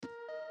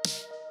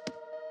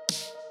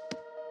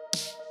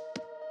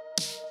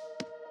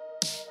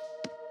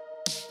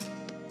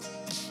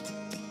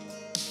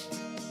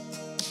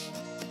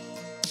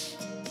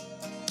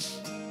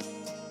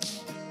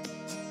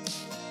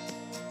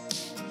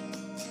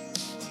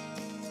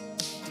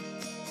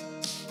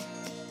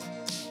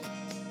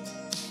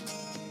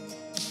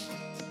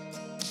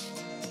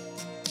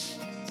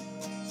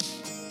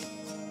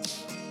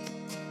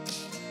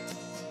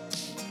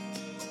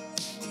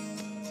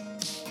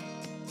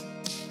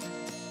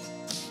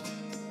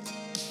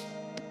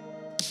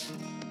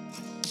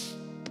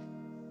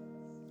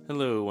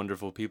Hello,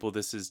 wonderful people.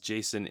 This is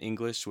Jason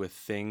English with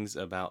Things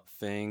About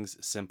Things,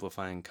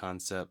 simplifying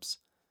concepts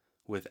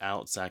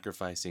without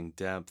sacrificing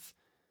depth.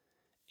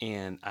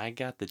 And I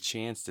got the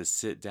chance to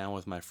sit down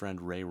with my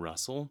friend Ray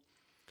Russell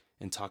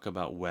and talk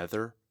about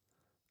weather.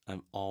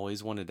 I've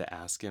always wanted to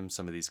ask him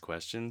some of these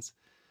questions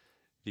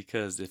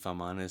because, if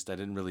I'm honest, I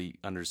didn't really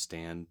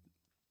understand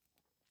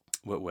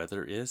what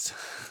weather is.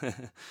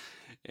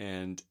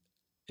 And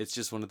it's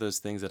just one of those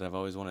things that I've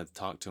always wanted to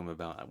talk to him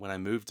about. When I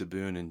moved to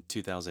Boone in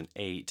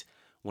 2008,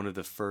 one of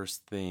the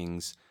first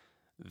things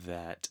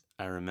that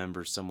I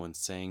remember someone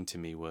saying to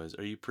me was,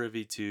 "Are you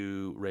privy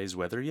to Ray's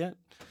weather yet?"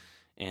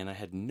 And I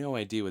had no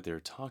idea what they were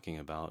talking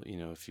about.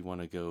 If you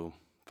want to go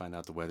find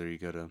out the weather, you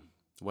go to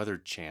Weather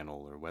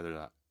Channel or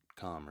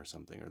weather.com or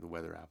something, or the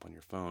weather app on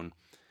your phone.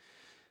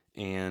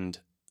 And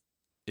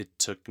it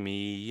took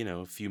me,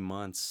 a few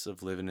months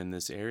of living in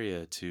this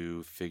area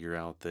to figure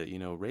out that,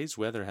 Ray's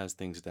Weather has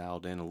things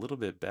dialed in a little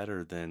bit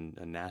better than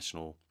a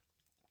national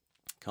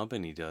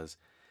company does.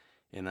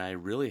 And I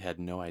really had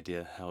no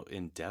idea how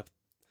in depth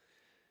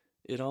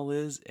it all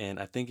is. And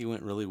I think it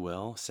went really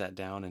well. Sat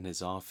down in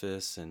his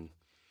office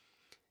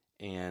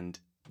and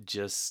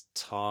just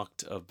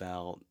talked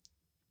about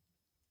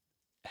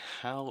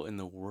how in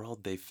the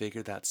world they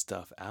figure that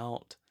stuff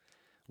out,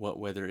 what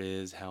weather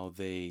is, how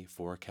they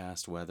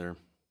forecast weather,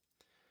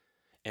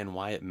 and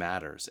why it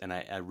matters. And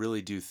I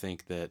really do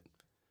think that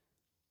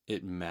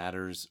it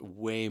matters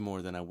way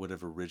more than I would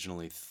have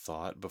originally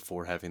thought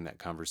before having that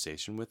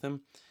conversation with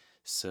him.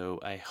 So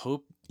I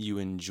hope you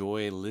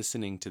enjoy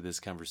listening to this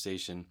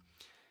conversation.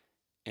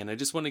 And I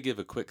just want to give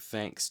a quick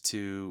thanks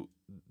to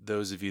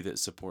those of you that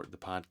support the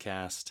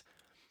podcast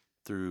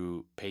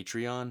through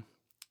Patreon.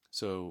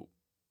 So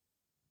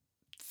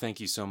thank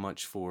you so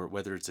much for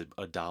whether it's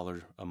a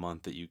dollar a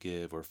month that you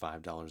give or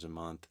 $5 a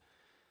month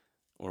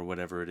or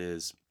whatever it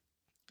is.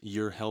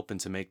 You're helping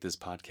to make this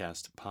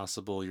podcast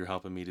possible. You're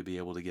helping me to be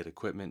able to get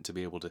equipment, to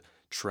be able to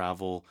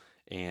travel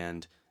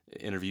and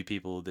interview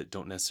people that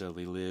don't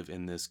necessarily live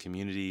in this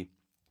community,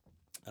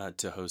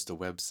 to host a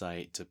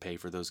website, to pay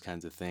for those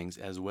kinds of things,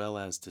 as well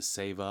as to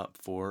save up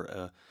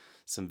for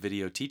some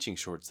video teaching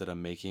shorts that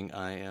I'm making.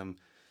 I am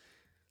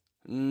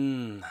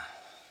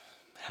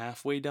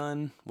halfway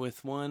done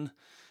with one.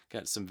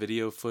 Got some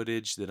video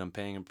footage that I'm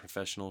paying a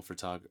professional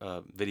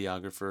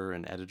videographer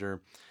and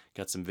editor.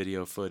 Got some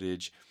video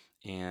footage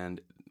and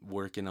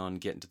working on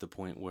getting to the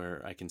point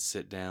where I can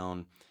sit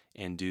down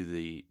and do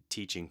the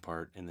teaching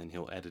part, and then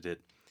he'll edit it.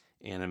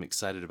 And I'm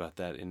excited about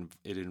that. And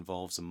it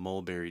involves a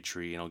mulberry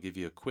tree, and I'll give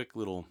you a quick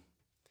little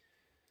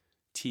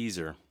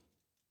teaser.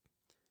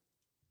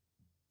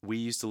 We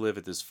used to live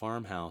at this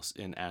farmhouse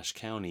in Ashe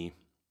County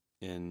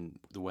in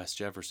the West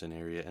Jefferson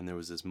area, and there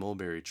was this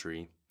mulberry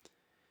tree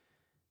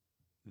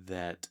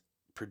that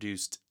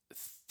produced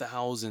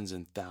thousands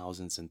and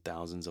thousands and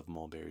thousands of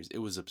mulberries. It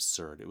was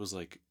absurd. It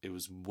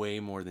was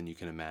way more than you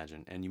can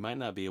imagine. And you might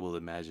not be able to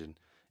imagine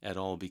at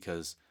all,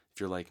 because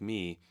if you're like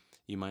me,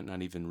 you might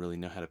not even really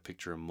know how to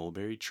picture a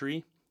mulberry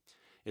tree.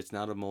 It's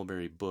not a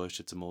mulberry bush,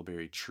 it's a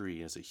mulberry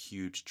tree. It's a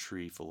huge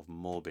tree full of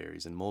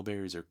mulberries. And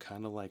mulberries are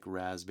kind of like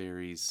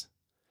raspberries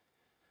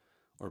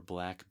or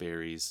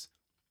blackberries.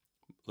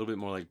 A little bit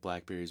more like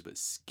blackberries, but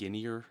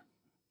skinnier,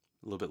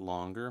 a little bit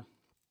longer.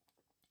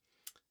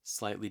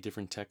 Slightly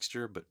different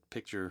texture, but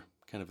picture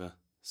kind of a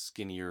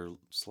skinnier,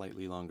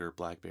 slightly longer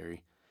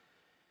blackberry.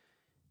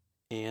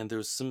 And there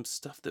was some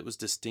stuff that was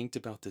distinct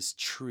about this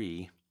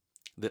tree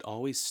that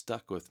always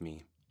stuck with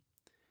me.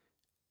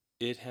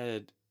 It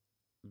had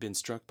been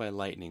struck by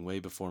lightning way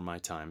before my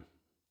time.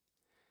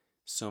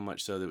 So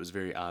much so that it was a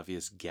very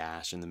obvious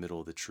gash in the middle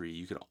of the tree.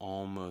 You could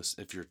almost,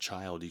 if you're a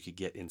child, you could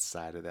get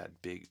inside of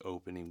that big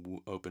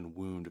open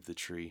wound of the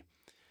tree.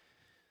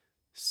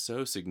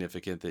 So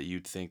significant that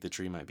you'd think the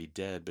tree might be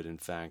dead, but in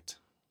fact,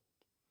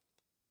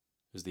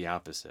 it was the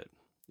opposite.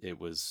 It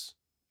was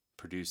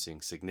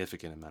producing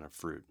significant amount of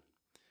fruit.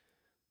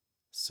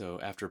 So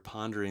after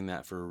pondering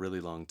that for a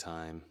really long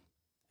time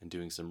and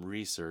doing some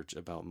research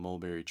about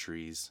mulberry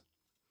trees,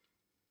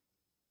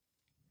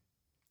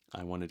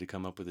 I wanted to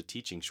come up with a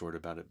teaching short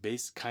about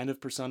it, kind of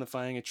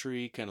personifying a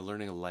tree, kind of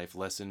learning a life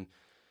lesson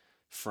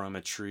from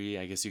a tree.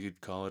 I guess you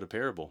could call it a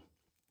parable.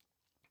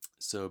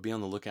 So be on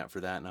the lookout for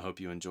that, and I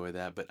hope you enjoy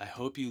that. But I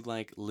hope you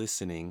like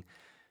listening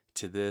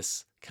to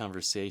this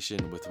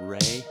conversation with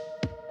Ray.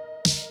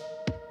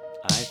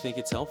 I think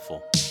it's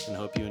helpful, and I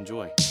hope you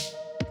enjoy.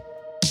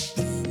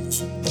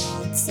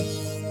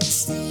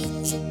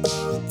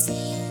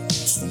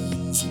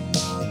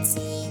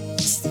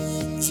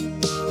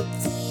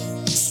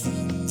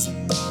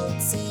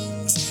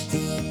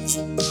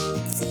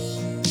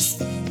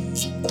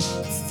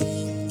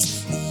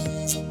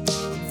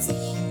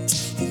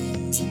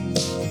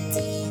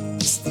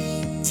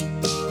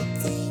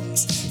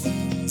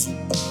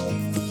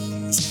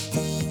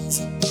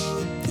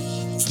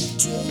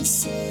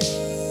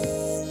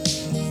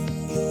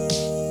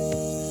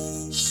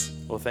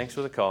 Well, thanks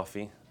for the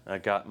coffee. I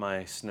got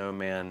my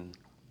snowman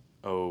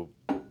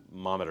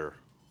omometer,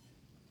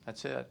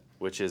 That's it.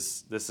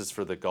 this is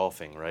for the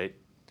golfing, right?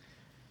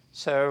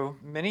 So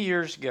many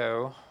years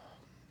ago,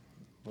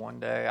 one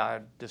day I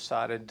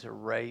decided to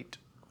rate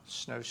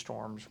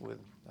snowstorms with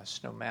a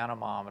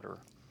snowmanometer.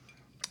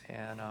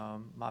 And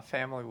my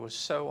family was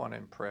so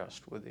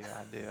unimpressed with the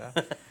idea.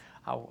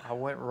 I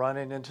went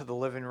running into the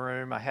living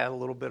room. I had a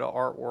little bit of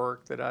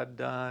artwork that I'd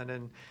done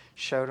and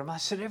showed them. I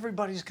said,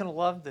 everybody's going to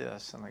love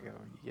this. And they go,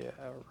 yeah,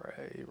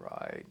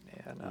 right.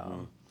 And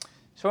Mm-hmm.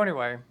 so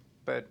anyway,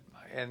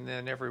 and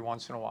then every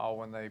once in a while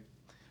when they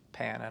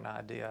pan an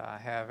idea I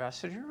have, I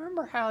said, you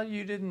remember how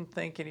you didn't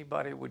think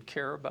anybody would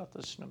care about the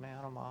Yeah,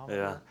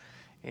 snowmanometer?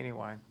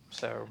 Anyway,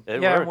 so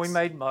it yeah, and we works.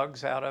 made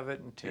mugs out of it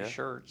and Yeah.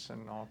 T-shirts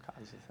and all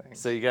kinds of So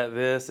things. you got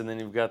this, and then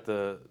you've got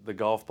the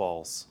golf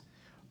balls.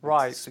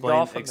 Right,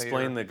 the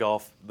Explain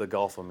golfometer. the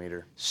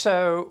golfometer.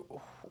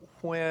 So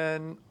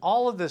when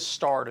all of this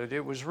started,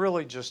 it was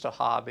really just a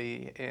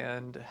hobby,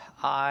 and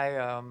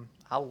I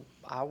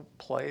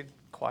played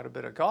quite a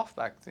bit of golf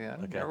back then.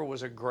 Okay. Never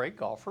was a great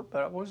golfer,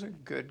 but I was a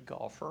good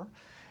golfer,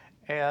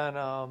 and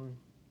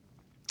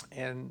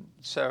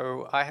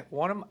so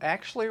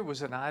actually it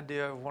was an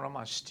idea of one of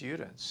my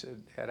students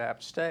at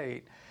App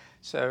State.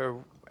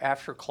 So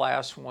after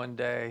class one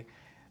day,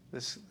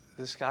 this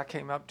this guy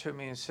came up to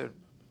me and said,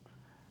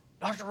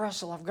 Dr.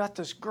 Russell, I've got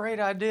this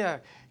great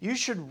idea. You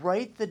should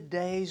rate the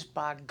days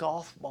by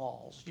golf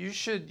balls. You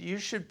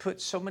should put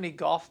so many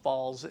golf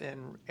balls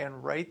in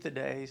and rate the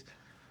days.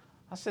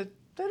 I said,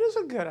 that is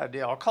a good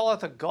idea. I'll call it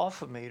the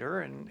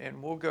golfometer,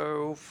 and we'll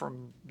go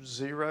from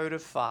 0 to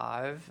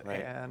 5, Right.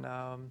 and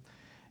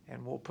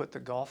we'll put the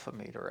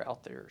golfometer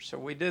out there. So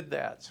we did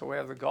that. So we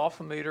have the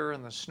golfometer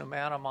and the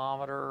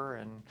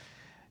snowmanometer, and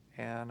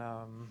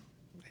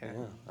Yeah,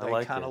 I they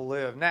like kind it. of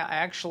live. Now,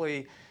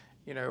 actually,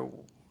 you know,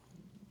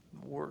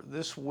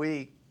 this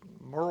week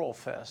Merle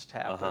Fest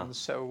happened,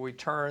 so we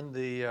turned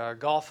the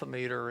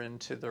golfometer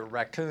into the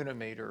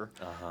raccoonometer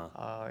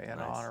in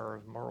Nice. honor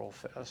of Merle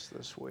Fest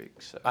this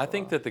week. So I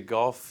think that the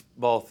golf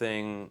ball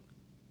thing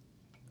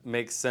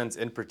makes sense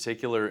in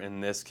particular in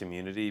this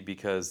community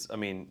because, I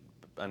mean,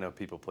 I know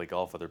people play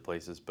golf other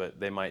places, but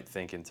they might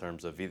think in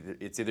terms of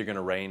it's either going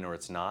to rain or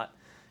it's not.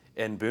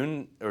 And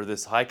Boone, or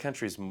this high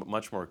country, is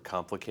much more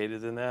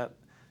complicated than that.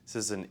 This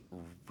is a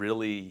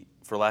really,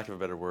 for lack of a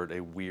better word, a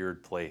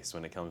weird place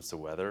when it comes to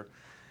weather.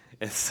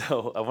 And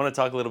so I want to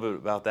talk a little bit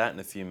about that in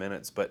a few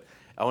minutes, but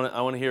I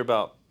want to hear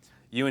about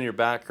you and your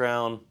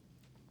background.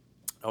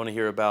 I want to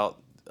hear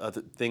about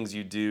other things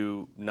you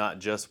do, not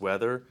just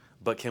weather.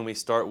 But can we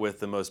start with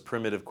the most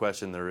primitive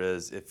question there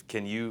is?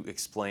 Can you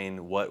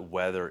explain what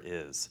weather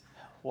is?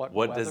 what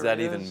What does weather that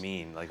even is?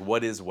 mean? Like,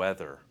 what is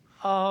weather?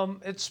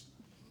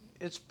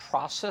 It's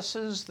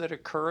processes that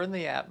occur in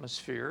the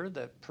atmosphere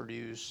that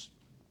produce,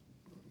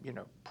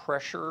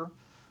 pressure,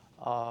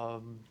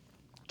 um,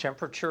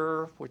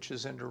 temperature, which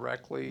is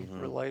indirectly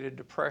related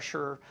to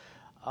pressure,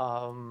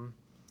 um,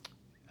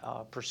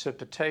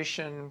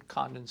 precipitation,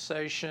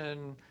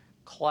 condensation,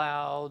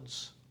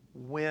 clouds,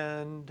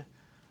 wind,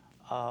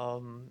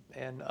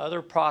 and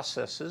other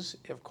processes.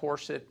 Of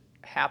course, it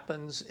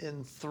happens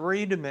in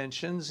 3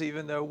 dimensions,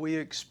 even though we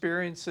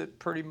experience it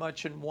pretty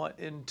much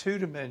in 2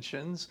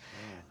 dimensions.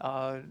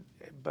 Uh,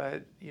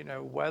 but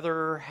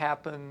weather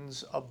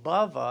happens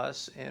above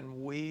us,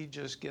 and we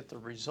just get the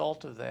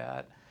result of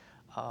that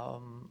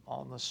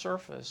on the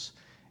surface.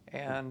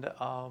 And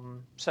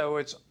so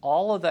it's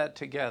all of that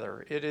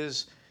together. It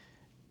is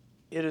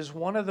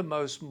one of the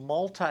most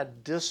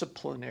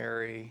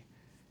multidisciplinary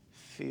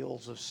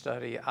fields of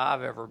study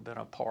I've ever been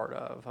a part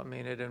of. I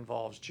mean, it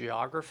involves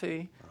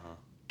geography,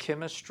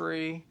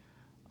 chemistry,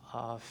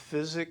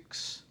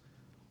 physics,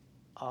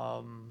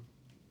 um,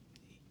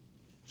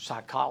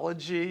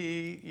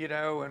 psychology,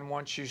 and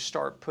once you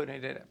start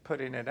putting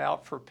it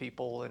out for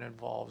people, it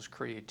involves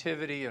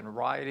creativity and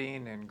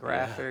writing and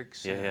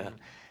graphics Yeah.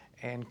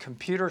 and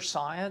computer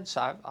science.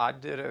 I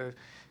did a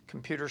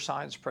computer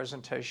science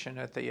presentation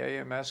at the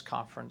AMS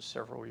conference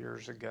several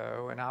years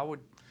ago, and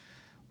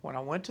when I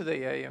went to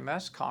the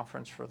AMS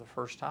conference for the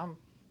first time,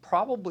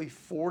 probably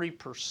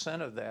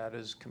 40% of that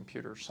is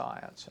computer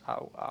science.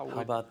 How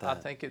about I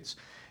that? think it's,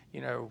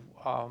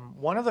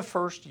 one of the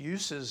first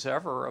uses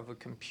ever of a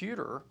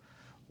computer,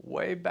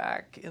 way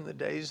back in the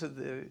days of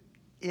the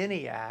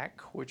ENIAC,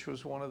 which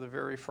was one of the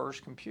very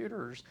first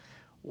computers,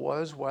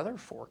 was weather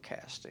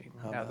forecasting.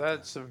 Now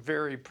that's a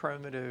very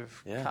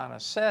primitive kind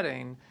of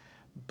setting,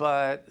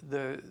 but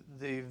the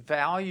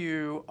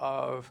value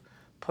of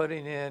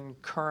putting in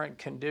current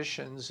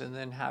conditions and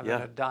then having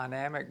a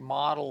dynamic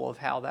model of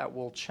how that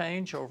will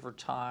change over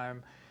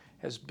time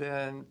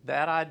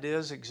that idea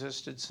has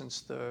existed since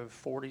the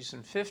 40s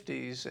and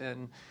 50s,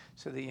 and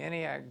so the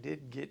ENIAC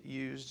did get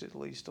used at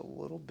least a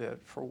little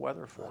bit for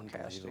weather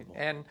forecasting.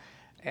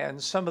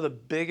 And some of the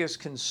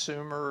biggest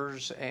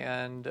consumers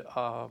and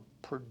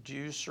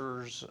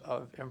producers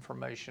of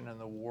information in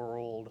the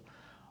world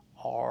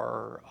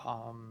are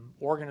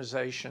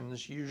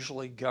organizations,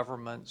 usually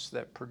governments,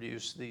 that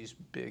produce these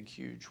big,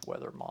 huge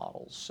weather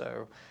models.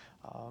 So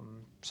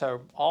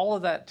all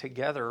of that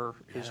together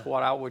is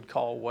what I would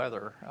call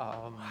weather.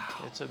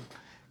 It's a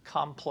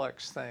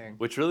complex thing.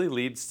 Which really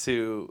leads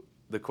to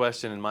the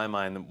question in my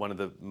mind, one of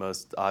the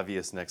most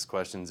obvious next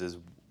questions is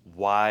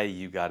why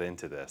you got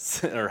into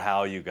this or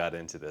how you got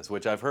into this,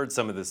 which I've heard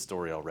some of this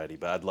story already,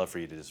 but I'd love for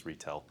you to just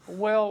retell.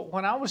 Well,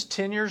 when I was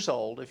 10 years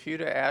old, if you'd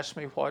have asked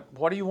me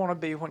what do you want to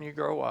be when you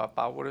grow up,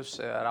 I would have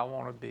said I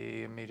want to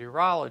be a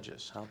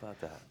meteorologist. How about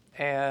that?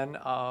 And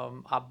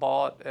I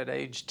bought at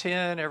age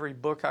 10 every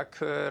book I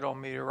could on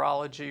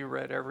meteorology,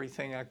 read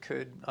everything I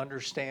could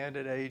understand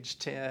at age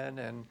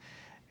 10,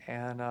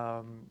 and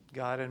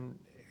got in,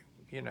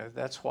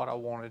 that's what I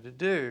wanted to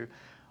do.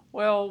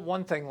 Well,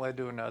 one thing led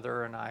to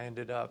another, and I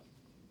ended up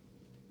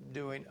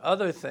doing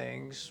other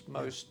things,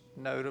 most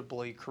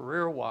notably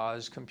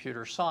career-wise,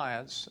 computer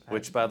science.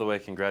 Which, by the way,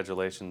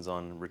 congratulations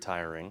on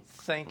retiring.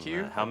 Thank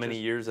you. How many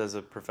years as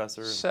a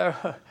professor? So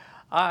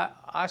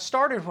I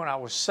started when I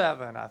was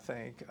 7, I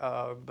think,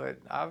 but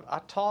I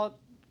taught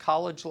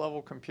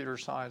college-level computer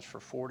science for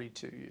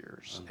 42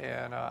 years. Okay.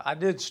 And I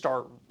did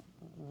start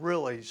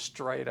really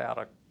straight out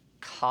of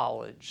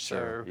college.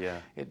 Sure, so yeah.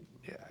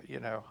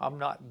 I'm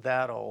not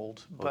that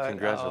old. Well, but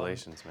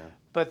congratulations, man.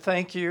 But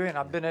thank you, and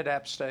I've been at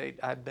App State.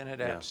 I've been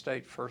at App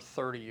State for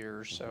 30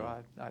 years,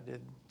 so I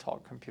did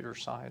taught computer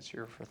science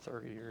here for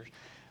 30 years.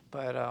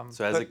 But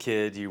so as a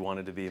kid, you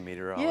wanted to be a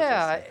meteorologist?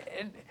 Yeah,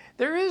 and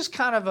there is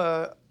kind of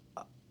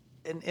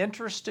an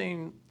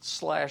interesting /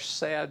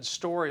 sad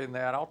story in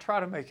that. I'll try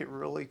to make it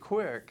really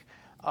quick.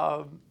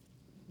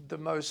 The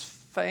most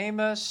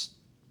famous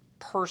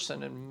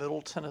person in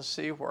Middle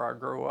Tennessee, where I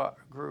grew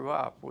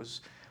up,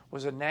 was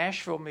a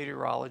Nashville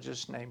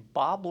meteorologist named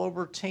Bob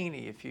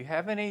Lobertini. If you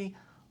have any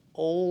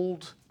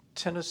old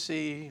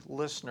Tennessee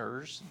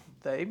listeners,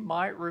 they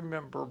might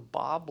remember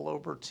Bob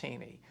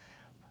Lobertini.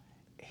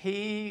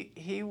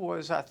 He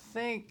was, I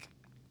think,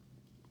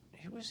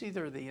 he was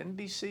either the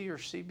NBC or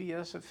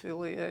CBS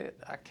affiliate.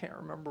 I can't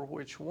remember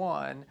which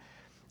one.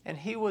 And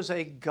he was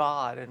a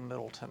god in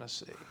Middle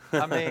Tennessee.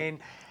 I mean,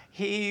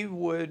 he'd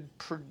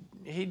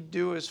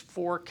do his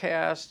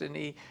forecast,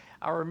 and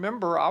I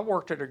remember I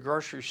worked at a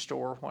grocery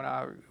store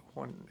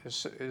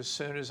as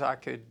soon as I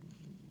could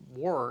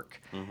work,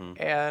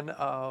 and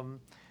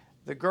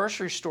the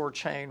grocery store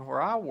chain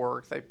where I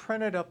worked, they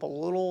printed up a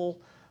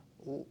little,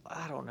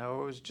 I don't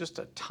know, it was just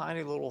a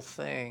tiny little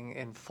thing,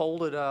 and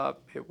folded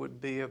up, it would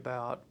be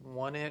about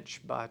 1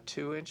 inch by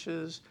 2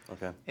 inches.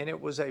 Okay. And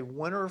it was a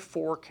winter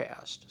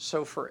forecast.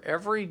 So for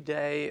every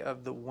day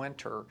of the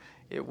winter,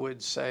 it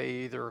would say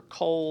either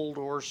cold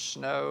or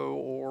snow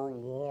or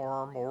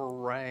warm or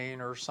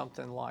rain or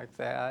something like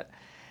that.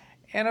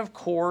 And of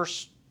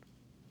course,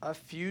 a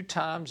few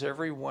times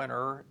every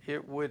winter,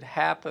 it would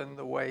happen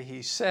the way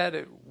he said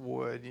it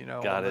would,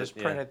 on this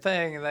printed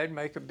thing, and they'd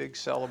make a big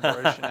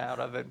celebration out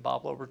of it,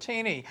 Bob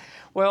Lobertini.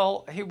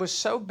 Well, he was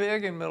so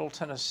big in Middle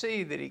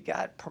Tennessee that he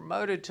got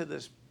promoted to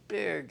this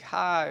big,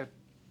 high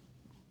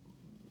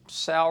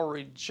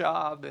salaried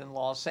job in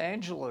Los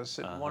Angeles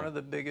at one of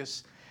the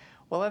biggest,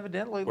 well,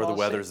 evidently where the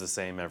weather's the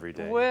same every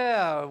day.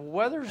 Well,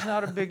 weather's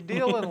not a big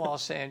deal in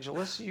Los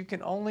Angeles. You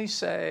can only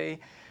say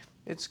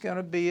it's going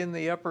to be in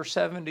the upper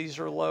 70s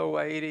or low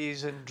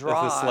 80s and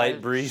dry. With a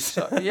slight breeze.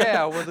 So,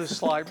 yeah, with a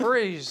slight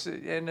breeze,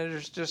 and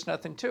there's just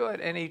nothing to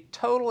it. And he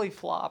totally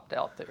flopped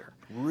out there.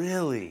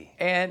 Really?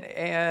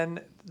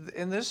 And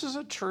this is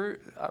a true,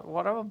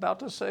 what I'm about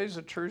to say is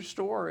a true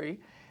story.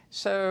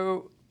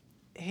 So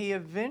he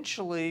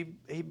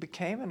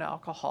became an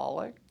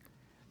alcoholic,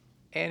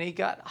 and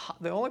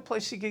the only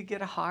place he could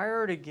get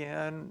hired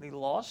again, he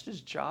lost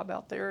his job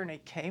out there, and he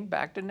came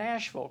back to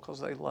Nashville because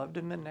they loved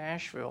him in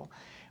Nashville.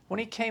 When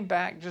he came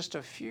back just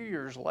a few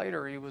years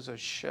later, he was a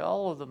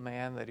shell of the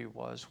man that he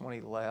was when he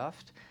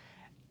left,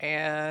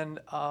 and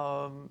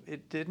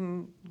it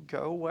didn't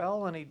go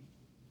well, and he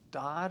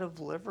died of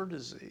liver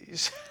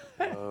disease.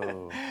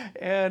 Oh.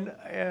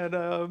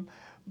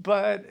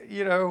 But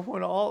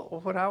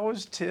when I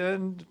was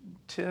 10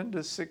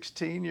 to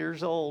 16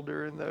 years old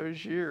during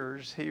those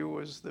years, he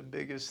was the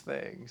biggest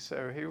thing.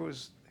 So he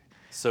was.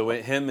 So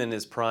him in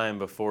his prime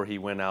before he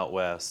went out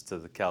west to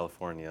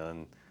California,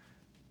 and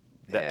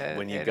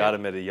when you got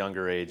him at a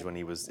younger age, when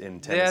he was in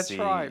Tennessee,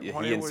 that's right,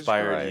 he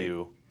inspired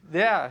you.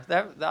 Yeah,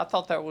 I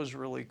thought that was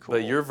really cool.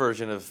 But your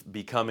version of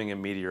becoming a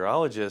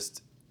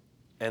meteorologist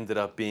ended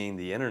up being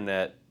the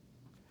internet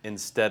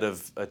instead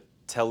of a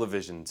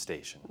television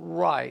station.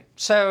 Right.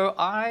 So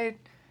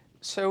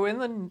in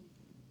the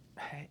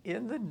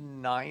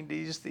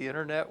 90s, the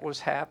internet was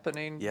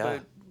happening,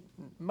 but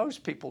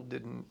most people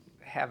didn't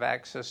have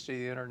access to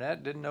the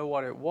internet, didn't know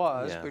what it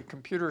was, but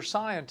computer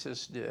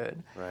scientists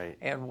did. Right.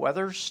 And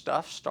weather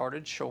stuff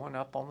started showing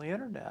up on the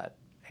internet.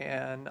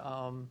 And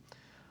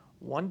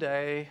one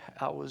day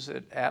I was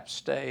at App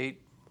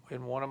State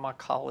in one of my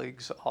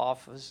colleagues'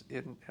 office,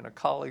 in a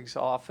colleague's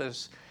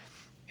office,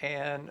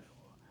 and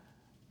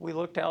we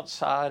looked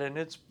outside, and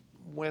it's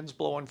winds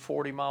blowing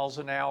 40 miles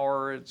an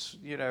hour. It's,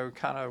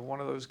 kind of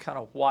one of those kind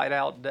of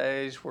whiteout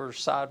days where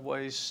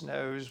sideways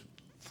snow's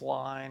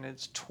flying.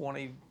 It's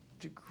 20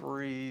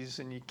 degrees,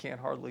 and you can't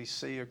hardly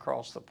see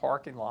across the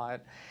parking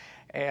lot.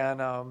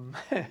 And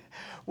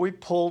we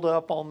pulled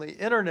up on the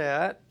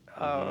internet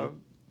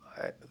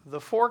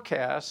the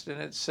forecast,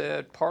 and it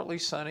said partly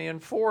sunny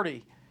and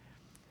 40.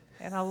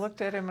 And I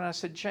looked at him and I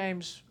said,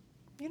 James,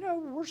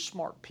 we're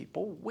smart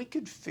people. We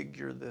could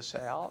figure this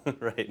out.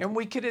 Right. And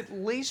we could at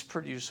least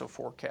produce a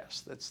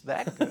forecast that's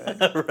that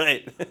good.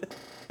 Right.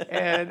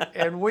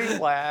 And we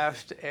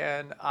laughed,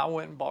 and I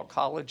went and bought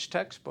college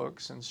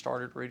textbooks and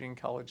started reading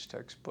college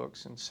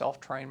textbooks and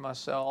self-trained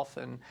myself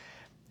and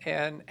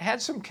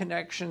had some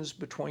connections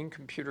between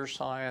computer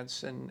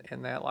science and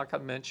that. Like I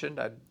mentioned,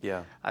 I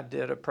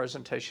did a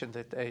presentation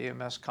at the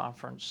AMS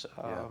conference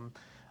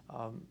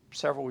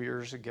several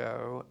years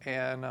ago,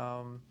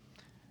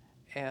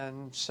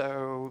 and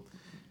so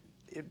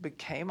it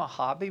became a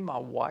hobby. My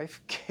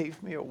wife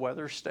gave me a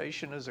weather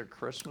station as a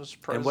Christmas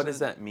present. And what does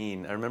that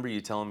mean? I remember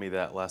you telling me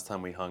that last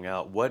time we hung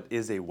out. What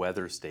is a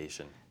weather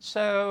station?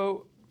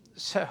 So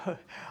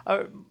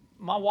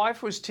my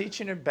wife was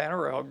teaching in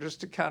Banner Elk,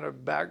 just to kind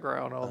of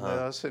background on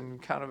this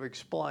and kind of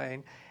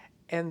explain.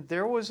 And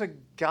there was a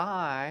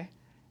guy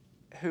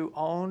who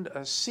owned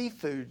a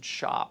seafood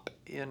shop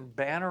in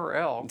Banner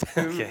Elk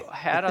who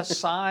had a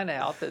sign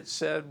out that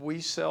said,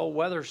 "We sell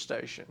weather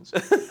stations."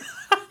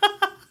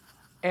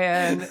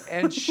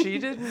 and she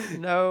didn't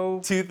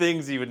know. Two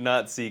things you would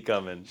not see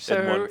coming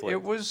in one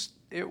place.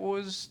 It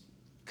was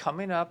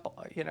coming up,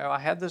 I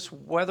had this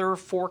weather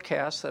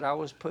forecast that I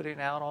was putting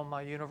out on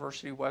my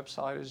university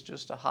website as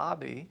just a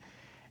hobby.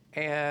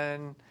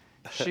 And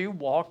she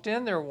walked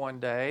in there one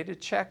day to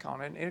check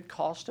on it. And it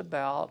cost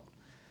about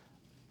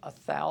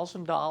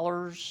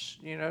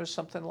 $1,000,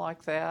 something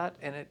like that.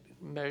 And it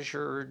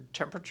measured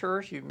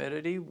temperature,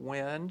 humidity,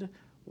 wind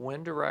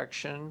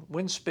direction,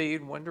 wind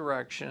speed, wind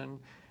direction,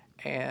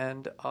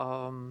 and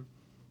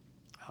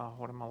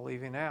what am I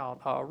leaving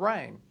out?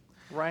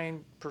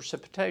 Rain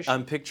precipitation.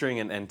 I'm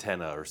picturing an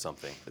antenna or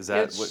something. Is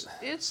that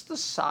it's the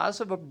size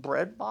of a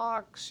bread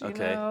box,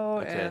 Okay.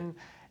 and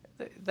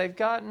they've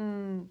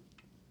gotten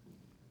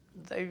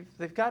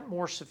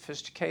more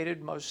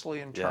sophisticated, mostly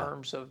in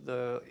terms of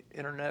the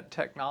internet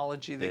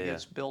technology that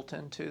gets built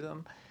into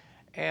them.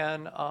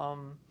 And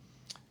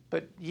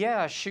but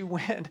she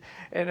went,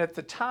 and at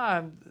the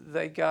time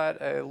they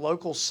got a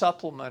local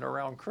supplement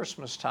around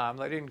Christmas time.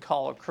 They didn't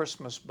call it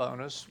Christmas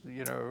bonus,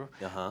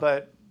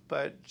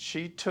 but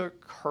she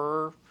took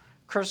her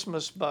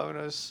Christmas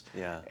bonus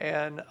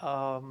and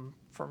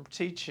from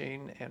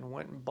teaching and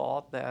went and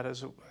bought that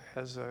as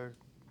a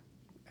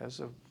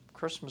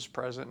Christmas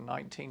present in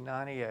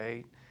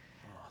 1998.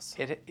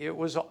 Awesome. It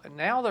was,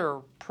 now they're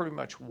pretty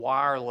much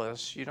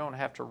wireless. You don't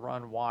have to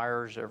run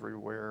wires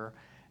everywhere.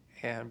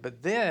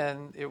 But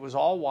then it was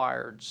all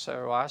wired.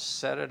 So I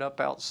set it up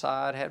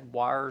outside, had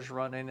wires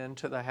running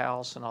into the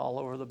house and all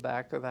over the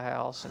back of the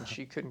house, and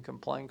she couldn't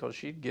complain because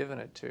she'd given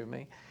it to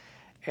me.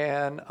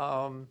 And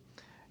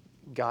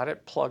got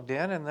it plugged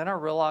in, and then I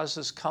realized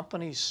this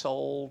company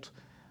sold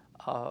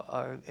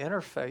an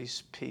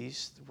interface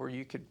piece where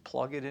you could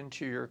plug it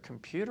into your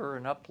computer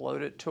and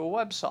upload it to a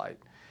website.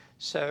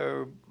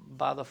 So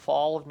by the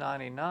fall of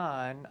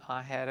 '99,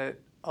 I had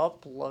it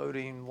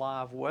uploading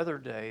live weather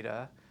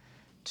data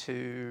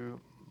to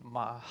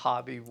my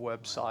hobby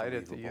website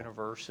at the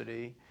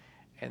university.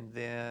 And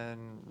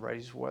then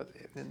Ray's Weather,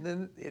 and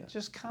then it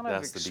just kind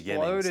of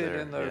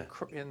exploded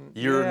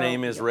Your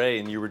name is Ray,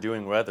 and you were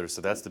doing weather, so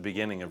that's the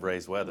beginning of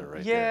Ray's Weather,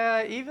 right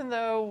there. Yeah, even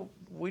though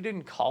we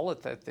didn't call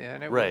it that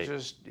then, it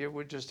was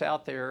just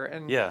out there,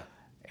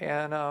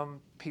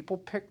 and people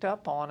picked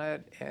up on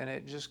it, and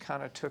it just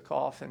kind of took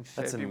off in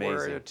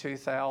February of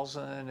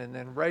 2000, and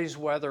then Ray's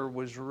Weather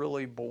was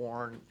really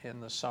born in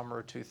the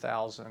summer of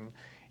 2000.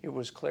 It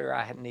was clear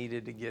I had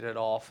needed to get it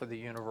off of the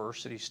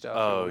university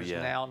stuff. It was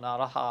now not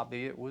a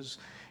hobby. It was,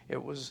 we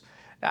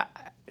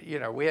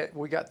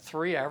got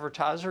 3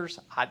 advertisers.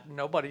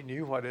 Nobody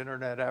knew what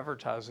internet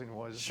advertising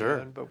was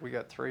then, but we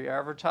got 3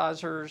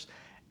 advertisers,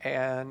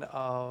 and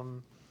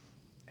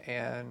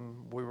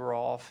we were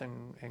off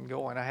and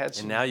going. I had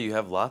some. And now you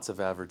have lots of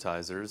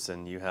advertisers,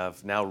 and you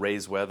have now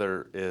Ray's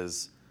Weather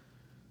is,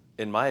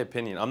 in my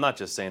opinion, I'm not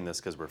just saying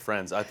this because we're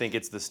friends, I think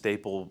it's the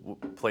staple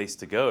place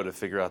to go to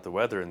figure out the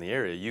weather in the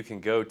area. You can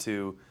go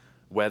to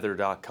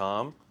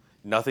weather.com,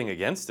 nothing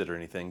against it or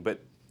anything,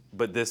 but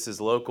this is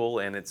local,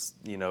 and it's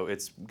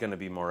going to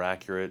be more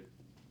accurate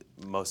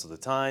most of the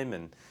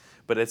time.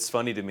 But it's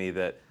funny to me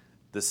that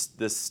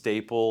this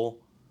staple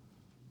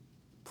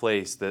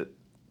place that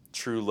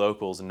true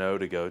locals know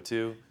to go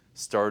to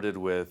started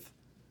with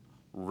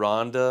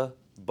Rhonda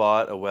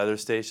bought a weather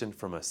station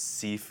from a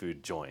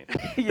seafood joint.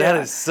 That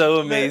is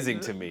so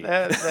amazing to me.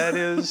 That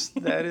is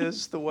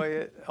the way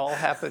it all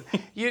happened.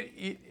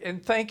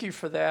 And thank you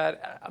for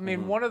that. I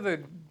mean, one of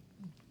the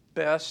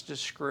best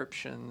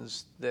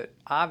descriptions that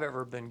I've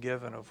ever been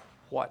given of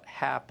what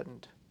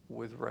happened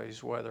with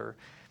Ray's Weather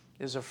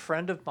is a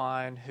friend of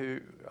mine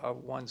who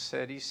once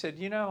said,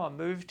 I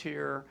moved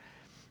here,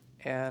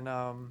 and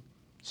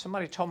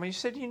somebody told me, he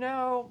said,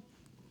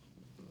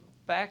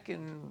 back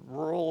in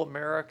rural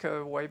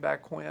America, way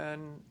back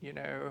when,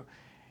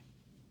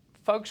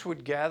 folks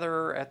would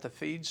gather at the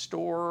feed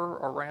store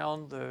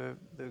around the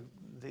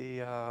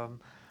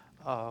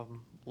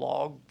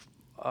log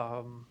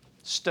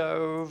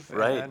stove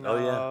Right. and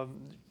Oh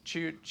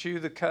yeah. chew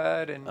the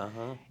cud. And,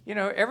 Uh-huh.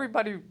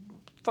 everybody,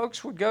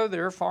 folks would go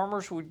there,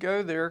 farmers would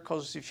go there,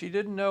 because if you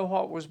didn't know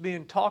what was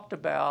being talked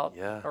about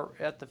Yeah. or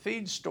at the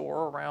feed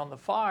store around the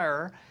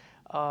fire,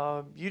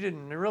 you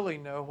didn't really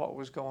know what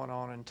was going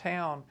on in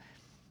town.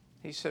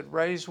 He said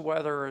Raised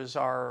Weather is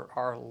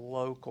our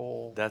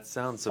local That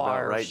sounds about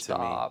fire right to me.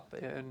 stop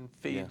and Yeah.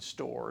 feed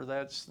store.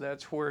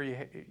 That's where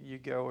you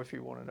go if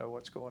you want to know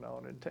what's going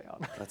on in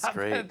town. That's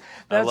great. I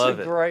That's love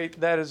it.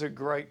 that is a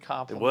great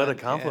compliment. What a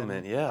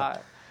compliment. And Yeah.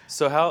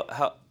 So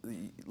how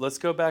let's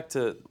go back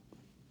to,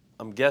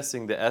 I'm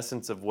guessing the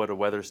essence of what a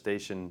weather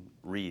station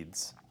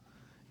reads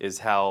is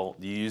how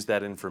you use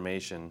that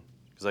information,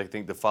 because I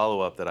think the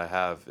follow-up that I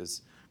have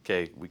is,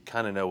 okay, we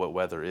kind of know what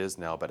weather is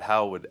now, but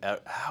how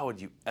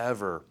would you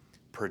ever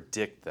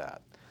predict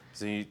that?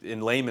 So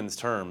in layman's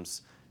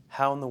terms,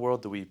 how in the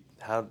world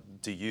how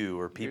do you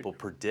or people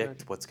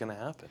predict what's going to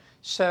happen?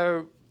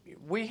 So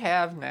we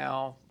have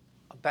now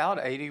about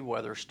 80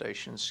 weather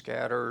stations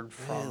scattered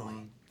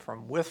from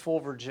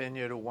Wytheville,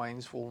 Virginia to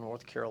Waynesville,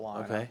 North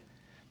Carolina. Okay.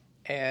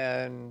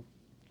 And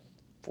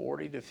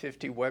 40 to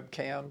 50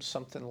 webcams,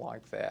 something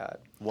like that.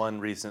 One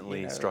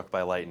recently struck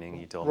by lightning,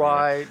 you told me.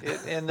 Right,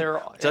 and they're.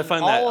 Which I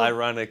find that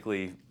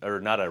ironically,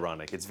 or not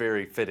ironic, it's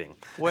very fitting.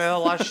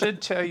 Well, I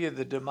should tell you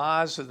the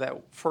demise of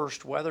that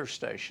first weather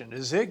station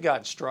is it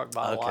got struck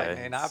by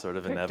lightning. I sort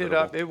of picked inevitable. it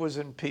up. It was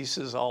in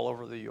pieces all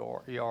over the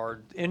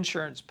yard.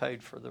 Insurance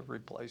paid for the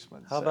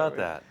replacement. How about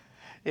that?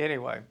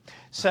 Anyway,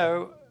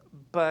 so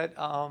but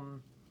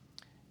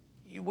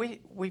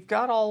we've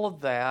got all of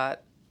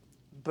that.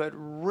 But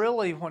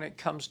really, when it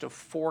comes to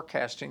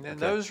forecasting, and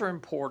those are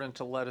important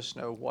to let us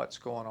know what's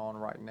going on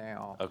right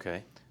now.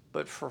 Okay.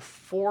 But for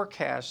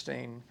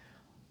forecasting,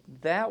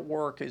 that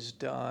work is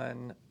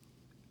done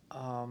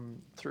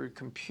through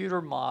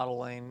computer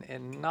modeling,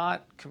 and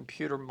not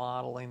computer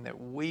modeling that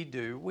we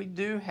do. We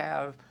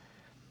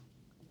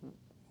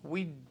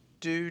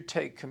do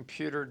take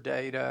computer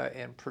data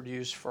and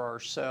produce for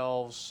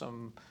ourselves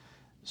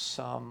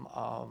some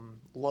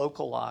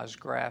localized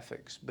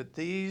graphics. But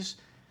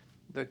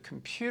the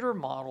computer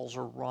models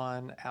are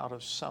run out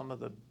of some of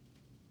the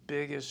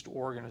biggest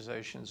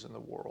organizations in the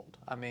world.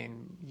 I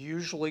mean,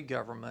 usually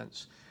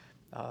governments.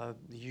 The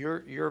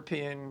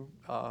European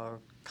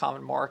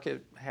Common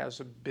Market has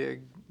a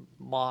big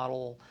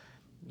model.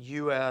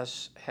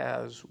 U.S.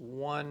 has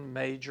one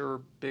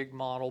major big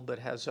model, but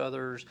has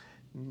others.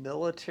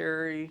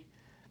 Military,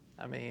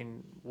 I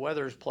mean,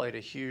 weather's played a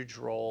huge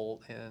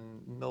role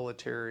in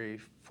military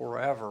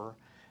forever.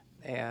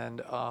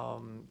 And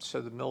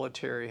so the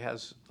military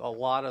has a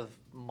lot of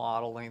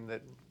modeling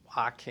that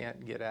I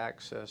can't get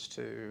access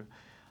to.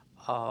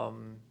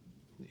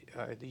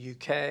 The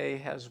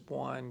UK has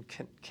one,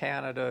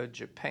 Canada,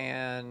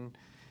 Japan,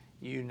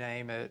 you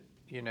name it.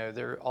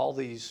 All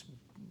these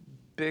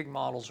big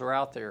models are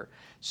out there.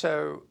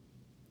 So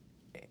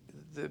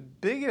the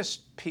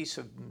biggest piece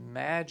of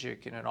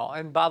magic in it all,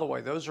 and by the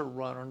way, those are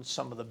run on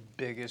some of the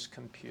biggest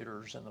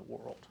computers in the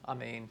world. I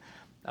mean,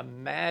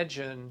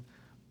 imagine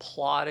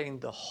plotting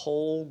the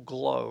whole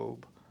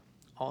globe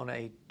on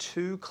a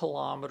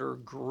 2-kilometer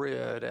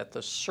grid at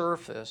the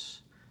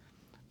surface.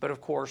 But of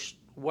course,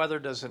 weather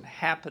doesn't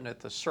happen at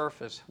the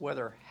surface.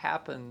 Weather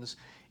happens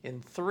in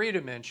 3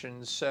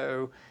 dimensions,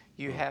 so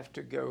you have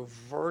to go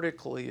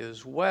vertically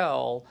as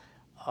well,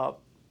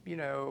 up,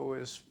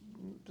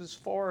 as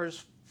far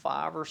as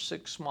 5 or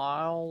 6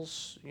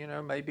 miles,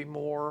 maybe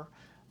more,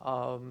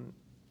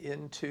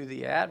 into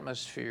the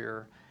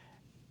atmosphere.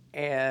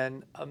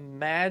 And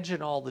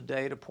imagine all the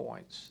data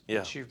points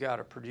that you've got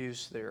to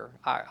produce there.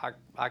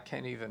 I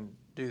can't even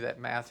do that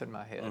math in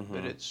my head,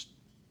 but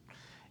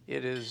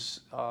it is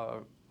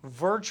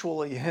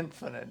virtually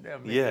infinite.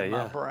 In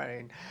my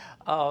brain.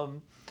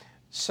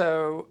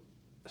 So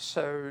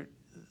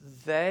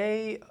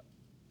they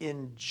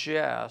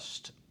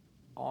ingest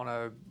on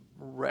a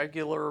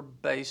regular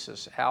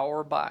basis,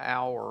 hour by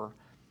hour,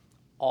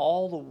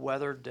 all the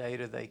weather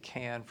data they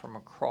can from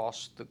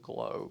across the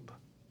globe,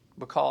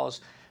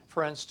 because,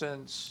 for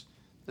instance,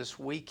 this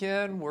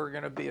weekend we're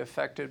going to be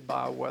affected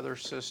by a weather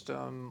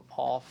system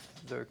off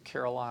the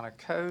Carolina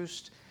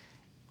coast.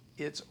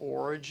 Its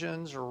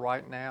origins are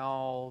right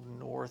now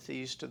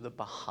northeast of the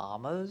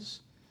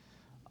Bahamas.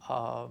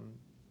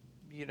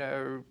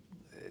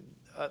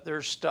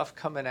 There's stuff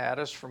coming at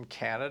us from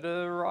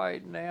Canada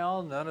right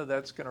now. None of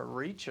that's going to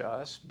reach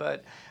us,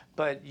 but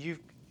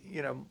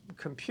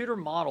computer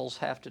models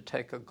have to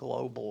take a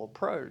global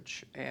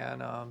approach,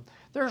 and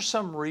there are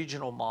some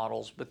regional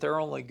models, but they're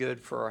only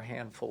good for a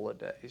handful of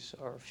days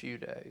or a few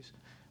days,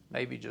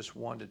 maybe just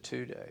 1 to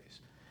 2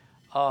 days.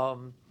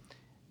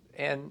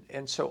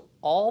 And so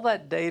all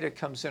that data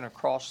comes in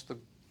across the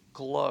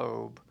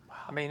globe.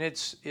 I mean,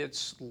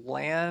 it's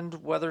land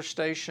weather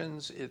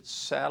stations, it's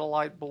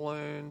satellite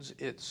balloons,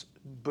 it's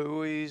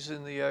buoys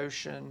in the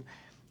ocean,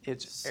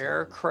 it's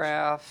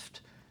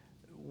aircraft.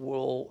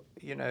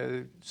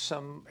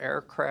 Some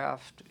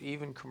aircraft,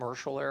 even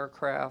commercial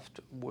aircraft,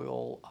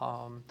 will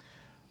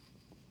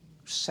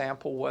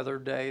sample weather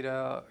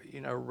data,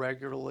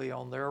 regularly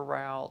on their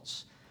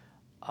routes.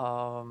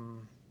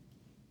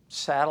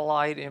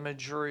 Satellite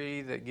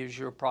imagery that gives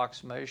you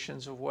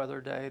approximations of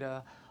weather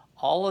data.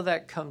 All of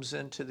that comes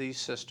into these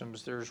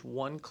systems. There's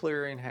one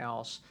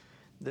clearinghouse.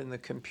 Then the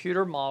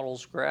computer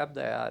models grab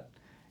that,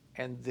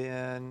 and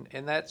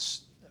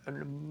that's a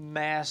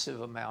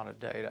massive amount of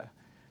data.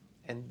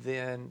 And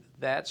then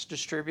that's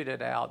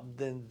distributed out.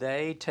 Then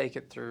they take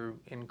it through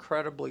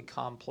incredibly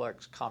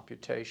complex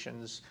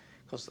computations,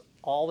 because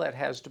all that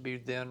has to be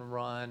then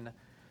run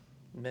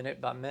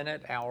minute by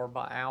minute, hour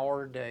by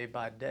hour, day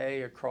by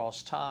day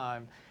across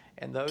time.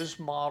 And those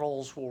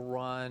models will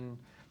run,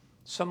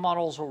 some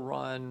models will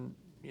run,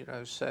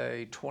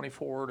 say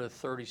 24 to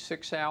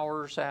 36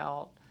 hours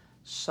out.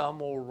 Some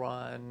will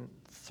run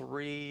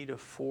 3 to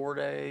 4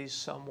 days.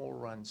 Some will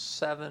run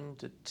 7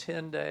 to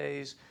 10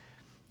 days.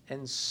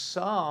 And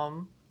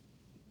some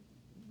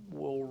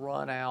will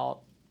run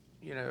out,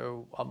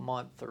 a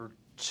month or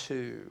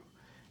two.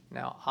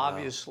 Now,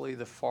 obviously,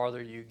 the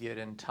farther you get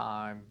in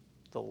time,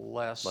 the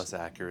less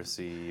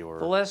accuracy, or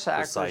the less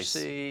precise.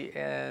 accuracy,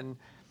 and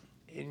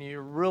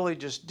you're really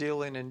just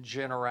dealing in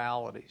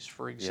generalities.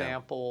 For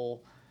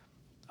example,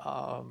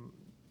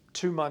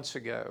 2 months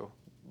ago,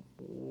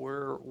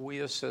 we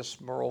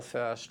assist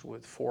Merlefest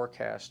with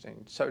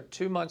forecasting. So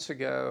 2 months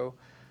ago,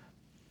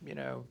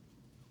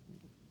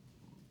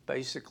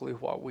 basically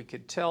what we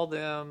could tell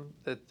them,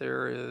 that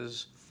there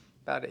is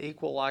about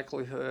equal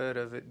likelihood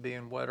of it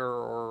being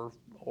wetter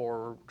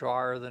or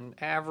drier than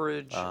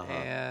average,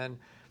 and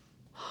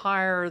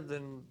higher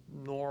than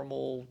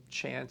normal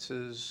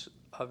chances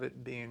of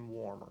it being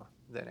warmer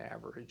than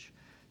average.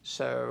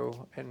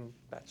 So, and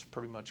that's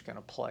pretty much going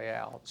to play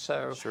out.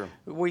 So Sure.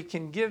 We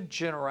can give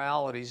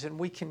generalities, and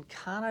we can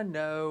kind of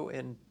know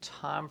in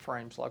time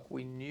frames. Like,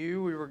 we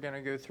knew we were going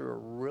to go through a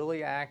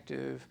really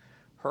active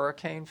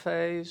hurricane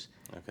phase,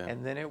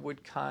 and then it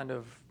would kind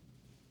of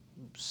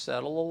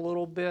settle a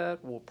little bit.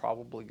 We'll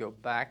probably go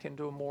back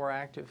into a more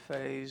active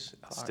phase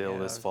still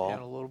this fall in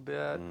a little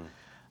bit.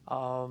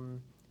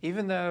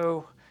 Even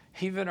though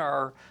even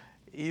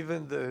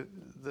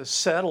the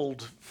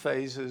settled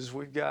phases,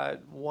 we've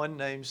got one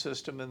name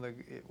system in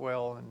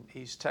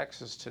East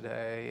Texas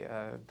today,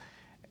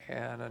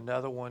 and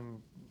another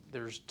one.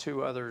 There's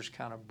two others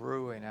kind of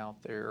brewing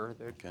out there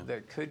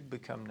that could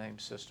become name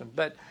system.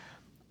 But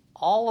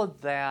all of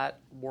that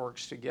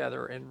works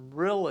together, and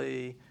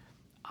really,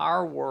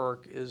 our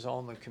work is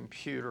on the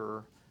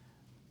computer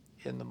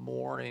in the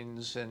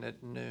mornings and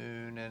at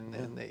noon and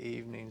in the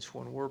evenings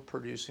when we're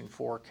producing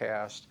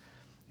forecasts.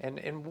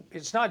 And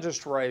it's not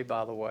just Ray,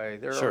 by the way.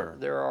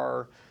 There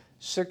are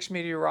 6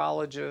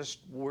 meteorologists.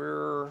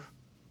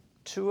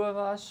 Two of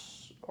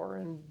us are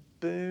in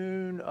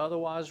Boone.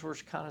 Otherwise, we're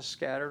kind of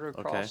scattered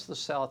across the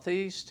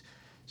southeast.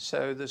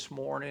 So this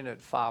morning at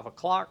 5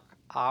 o'clock,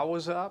 I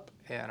was up,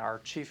 and our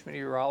chief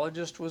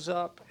meteorologist was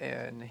up,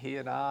 and he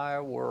and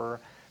I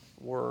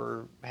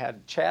had a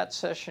chat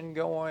session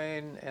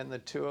going, and the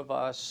two of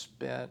us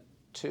spent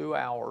 2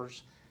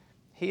 hours.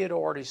 He had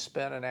already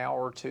spent an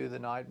hour or two the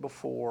night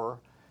before,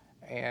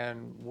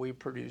 and we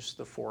produced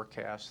the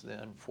forecast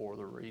then for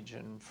the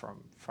region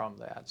from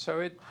that.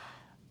 So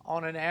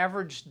on an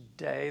average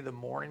day, the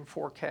morning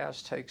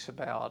forecast takes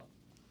about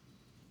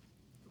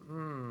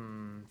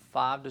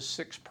 5 to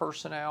 6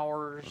 person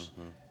hours.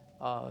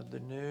 The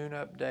noon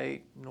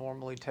update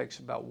normally takes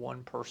about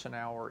 1 person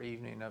hour,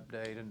 evening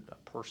update and a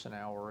person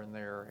hour in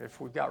there. If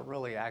we've got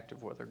really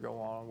active weather go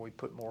on, we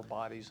put more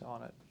bodies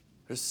on it.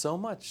 There's so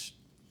much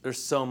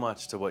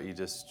to what you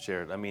just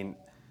shared. I mean,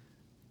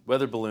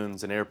 weather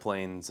balloons and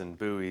airplanes and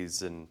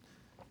buoys and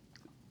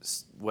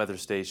weather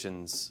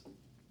stations,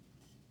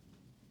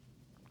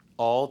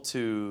 all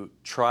to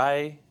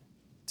try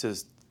to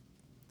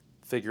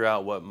figure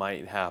out what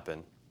might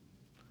happen.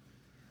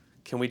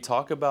 Can we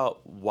talk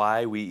about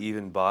why we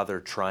even bother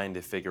trying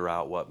to figure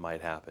out what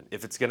might happen?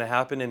 If it's going to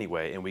happen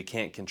anyway and we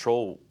can't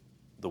control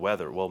the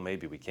weather, well,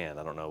 maybe we can.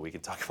 I don't know. We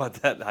can talk about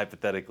that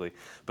hypothetically.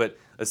 But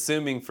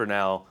assuming for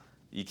now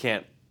you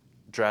can't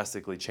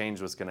drastically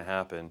change what's going to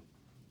happen,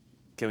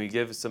 can we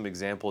give some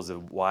examples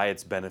of why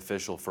it's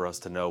beneficial for us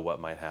to know what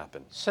might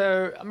happen?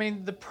 So, I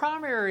mean, the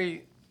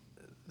primary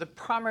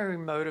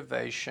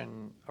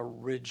motivation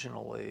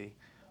originally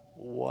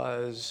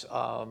was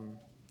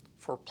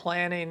for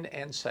planning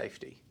and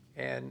safety,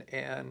 and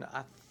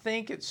I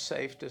think it's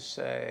safe to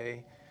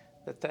say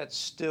that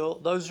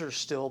those are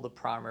still the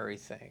primary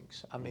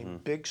things. I mean,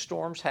 big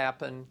storms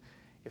happen.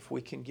 If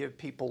we can give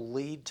people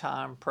lead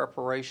time,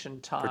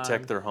 preparation time,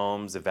 protect their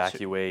homes,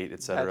 evacuate,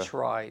 etc. That's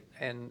right,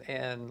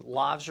 and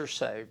lives are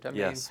saved. I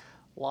mean,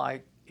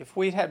 like if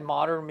we'd had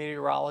modern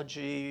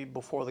meteorology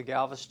before the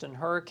Galveston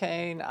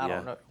hurricane, I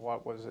don't know,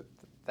 what was it?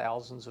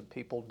 Thousands of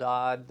people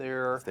died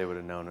there. If they would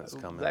have known it was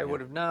coming. They would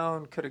have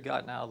known, could have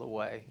gotten out of the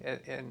way.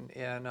 And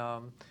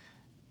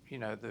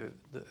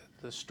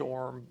the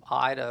storm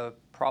Ida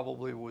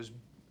probably was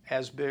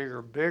as big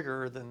or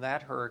bigger than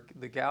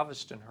the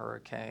Galveston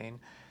hurricane.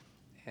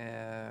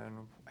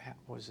 And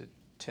was it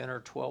 10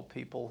 or 12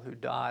 people who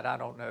died. I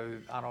don't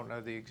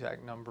know the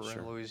exact number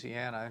Sure. in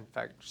Louisiana. In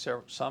fact,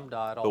 some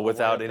died all But the way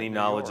without up any in New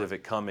knowledge York. of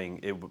it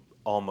coming,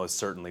 almost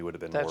certainly would have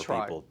been That's more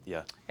right. people.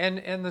 Yeah.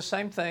 And the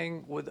same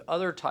thing with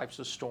other types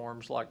of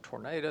storms like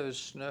tornadoes,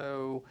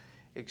 snow,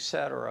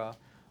 etc.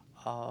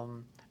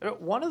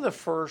 One of the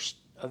first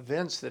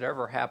events that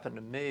ever happened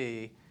to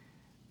me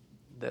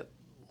that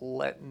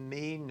let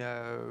me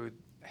know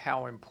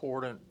how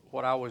important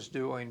what I was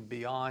doing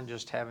beyond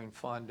just having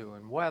fun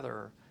doing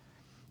weather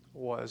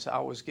was I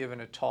was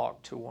giving a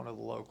talk to one of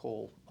the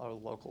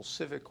local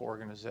civic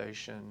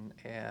organization,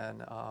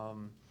 and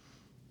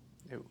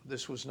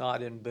this was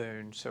not in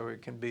Boone, so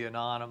it can be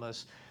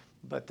anonymous,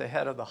 but the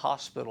head of the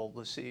hospital,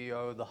 the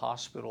CEO of the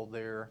hospital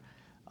there,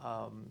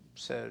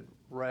 said,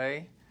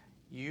 "Ray,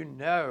 you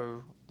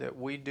know that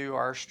we do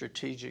our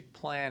strategic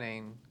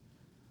planning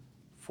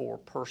for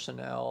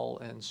personnel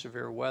in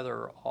severe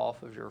weather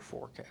off of your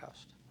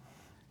forecast."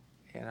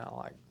 And I'm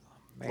like,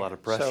 A lot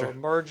of man. So pressure.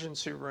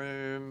 emergency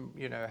room,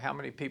 how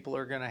many people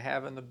are going to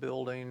have in the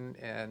building,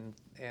 and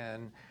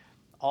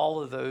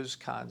all of those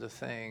kinds of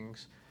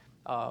things.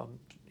 I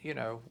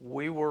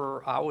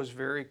was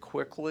very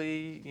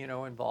quickly,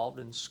 involved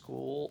in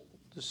school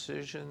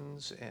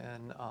decisions,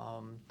 and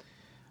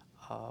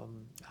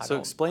So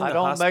explain I the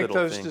don't make hospital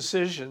those thing.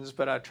 decisions,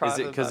 but I try Is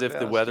it my because if the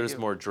best to weather's give.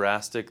 more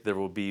drastic, there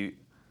will be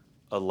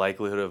a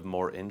likelihood of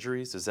more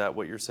injuries? Is that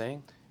what you're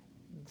saying?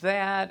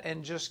 That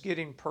and just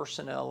getting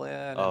personnel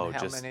in Oh, and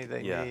how just, many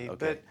they yeah, need.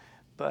 okay.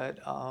 But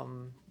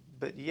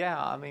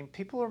yeah, I mean,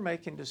 people are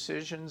making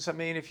decisions. I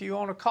mean, if you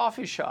own a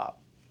coffee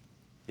shop,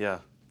 Yeah,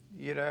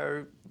 you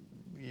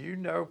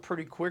know,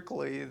 pretty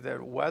quickly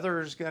that weather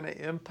is going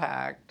to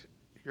impact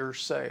your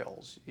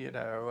sales,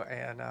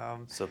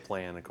 and so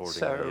plan accordingly,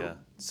 so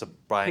yeah.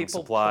 Buying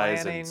people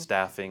supplies planning. and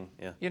staffing,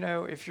 yeah.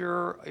 If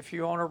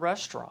you own a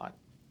restaurant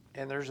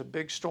and there's a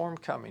big storm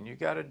coming, you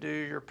got to do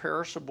your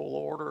perishable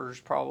orders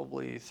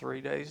probably 3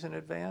 days in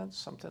advance,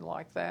 something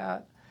like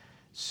that.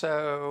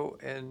 So,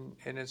 and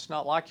it's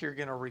not like you're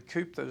going to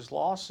recoup those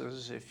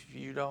losses if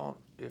you don't,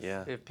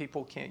 Yeah. if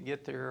people can't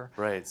get there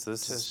Right, so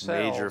this to is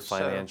sell. major So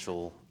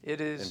financial it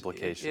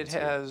implications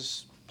here.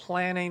 has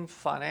planning,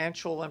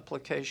 financial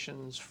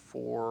implications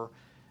for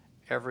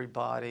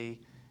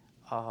everybody,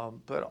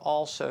 but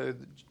also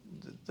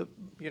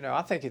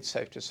I think it's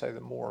safe to say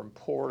the more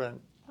important,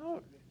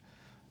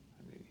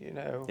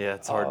 Yeah,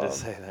 it's hard to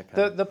say that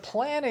kind of. the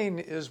planning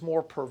is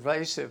more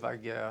pervasive, I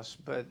guess,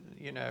 but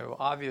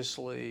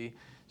obviously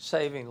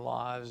saving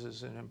lives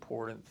is an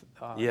important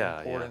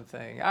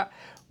thing.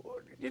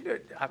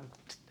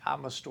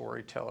 I'm a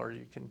storyteller.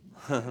 You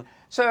can.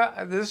 So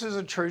this is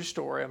a true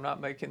story. I'm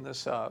not making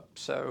this up.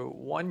 So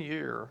one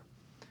year,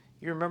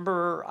 you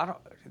remember?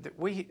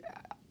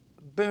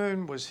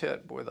 Boone was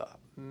hit with a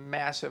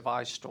massive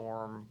ice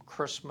storm,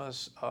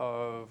 Christmas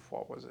of,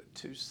 what was it,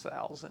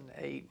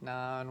 2008,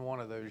 9, one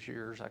of those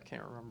years. I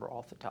can't remember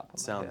off the top of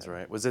my head. Sounds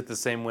right. Was it the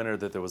same winter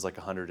that there was like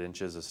 100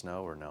 inches of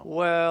snow, or no?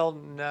 Well,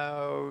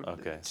 no.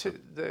 Okay.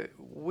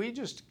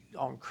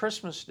 On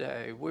Christmas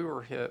Day, we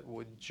were hit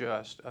with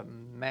just a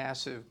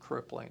massive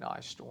crippling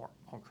ice storm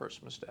on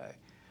Christmas Day.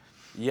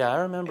 Yeah,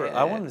 I remember.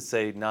 I And wanted to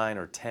say 9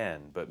 or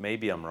 10, but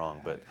maybe I'm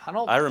wrong. But I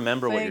don't I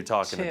remember what you're think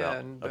talking 10,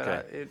 about. but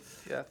Okay.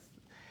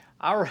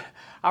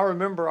 I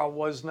remember I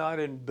was not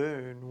in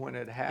Boone when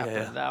it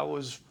happened. Yeah. I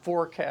was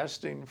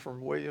forecasting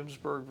from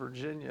Williamsburg,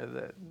 Virginia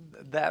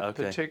that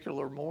Okay.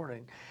 particular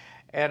morning,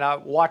 and I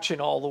watching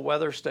all the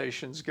weather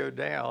stations go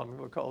down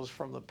because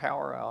from the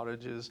power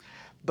outages.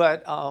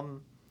 But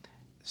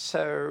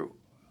so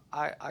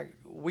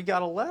we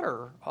got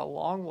a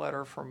long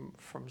letter from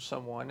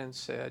someone, and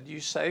said, "You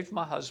saved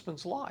my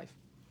husband's life."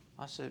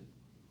 I said,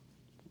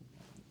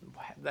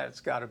 "That's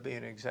got to be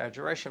an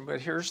exaggeration,"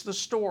 but here's the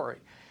story.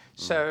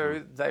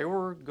 So they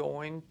were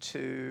going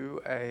to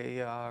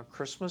a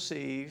Christmas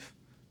Eve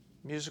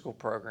musical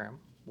program.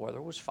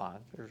 Weather was fine.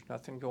 There's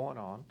nothing going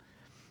on.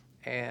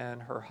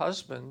 And her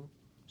husband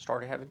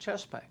started having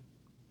chest pain.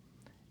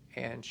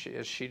 And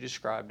as she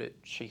described it,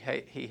 he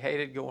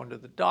hated going to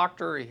the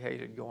doctor. He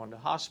hated going to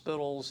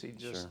hospitals. He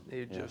just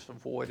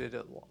avoided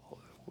it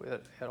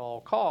at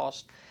all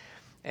costs.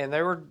 And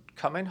they were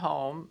coming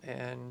home,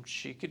 and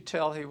she could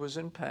tell he was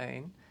in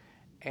pain.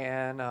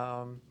 And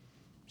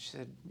she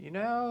said,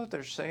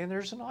 they're saying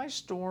there's an ice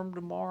storm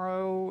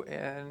tomorrow,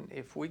 and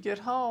if we get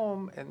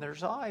home and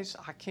there's ice,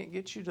 I can't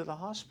get you to the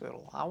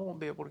hospital. I won't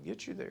be able to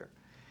get you there.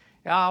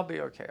 Yeah, I'll be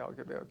okay. I'll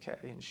be okay.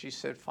 And she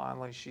said,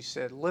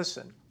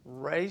 listen,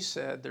 Ray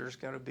said there's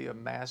going to be a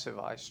massive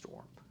ice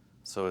storm.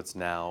 So it's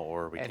now,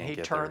 or we can't get there. And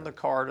he turned the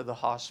car to the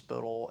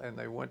hospital, and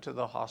they went to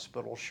the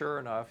hospital. Sure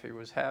enough, he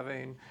was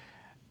having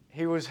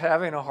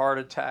a heart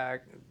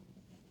attack.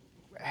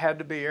 Had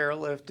to be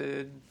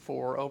airlifted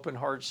for open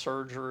heart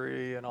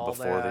surgery and all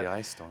before that. the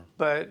ice storm.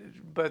 But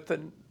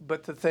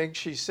the thing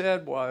she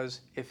said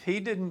was, if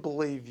he didn't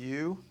believe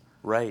you,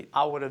 Right.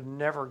 I would have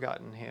never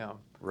gotten him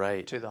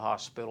Right. to the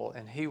hospital,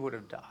 and he would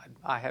have died.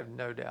 I have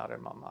no doubt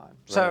in my mind.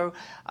 Right. So,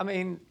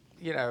 and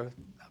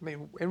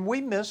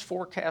we miss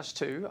forecasts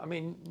too. I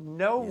mean,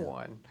 no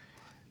one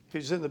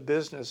who's in the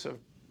business of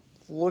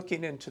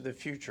looking into the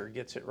future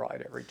gets it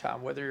right every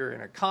time, whether you're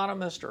an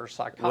economist or a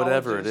psychologist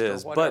whatever it or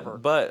is. whatever.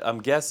 But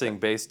I'm guessing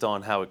based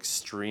on how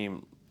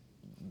extreme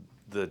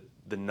the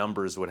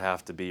numbers would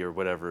have to be, or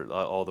whatever,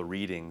 all the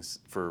readings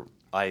for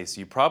ice,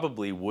 you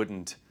probably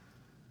wouldn't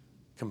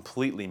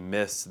completely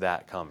miss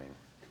that coming.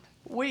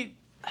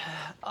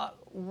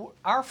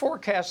 Our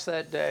forecast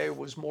that day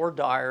was more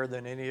dire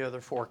than any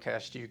other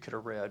forecast you could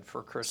have read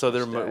for Christmas So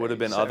there Day. would have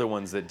been other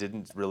ones that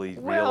didn't really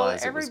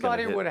realize it was going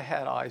to everybody hit. would have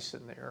had ice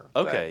in there.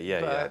 Okay,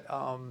 but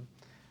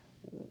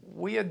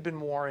we had been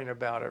worrying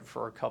about it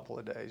for a couple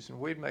of days, and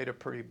we'd made a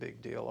pretty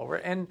big deal over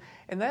it. And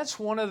that's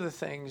one of the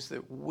things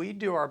that we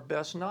do our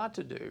best not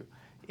to do,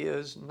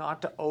 is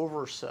not to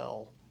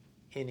oversell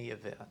any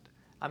event.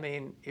 I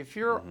mean, if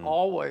you're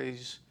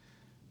always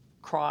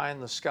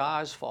crying the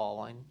sky's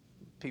falling,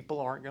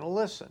 people aren't going to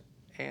listen.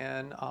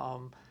 And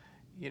and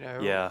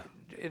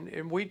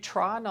we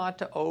try not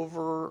to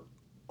over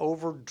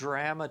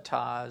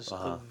dramatize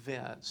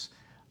events.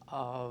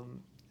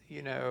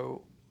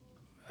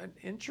 An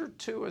inch or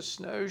two of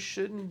snow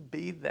shouldn't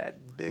be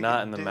that big. Not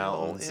a in the deal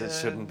mountains. It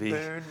shouldn't be.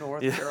 Boone,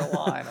 North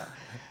Carolina.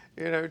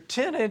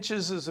 10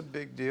 inches is a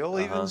big deal.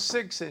 Even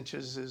 6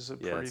 inches is a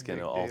pretty it's big going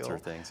deal. to alter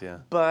things. Yeah.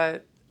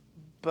 But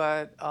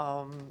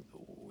and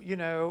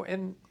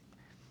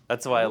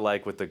That's why I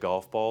like with the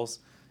golf balls.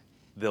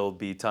 There'll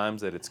be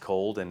times that it's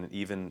cold and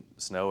even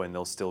snow, and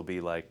they'll still be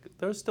like,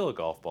 there's still a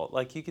golf ball.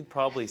 Like, you could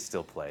probably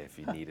still play if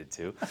you needed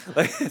to.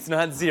 Like, it's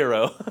not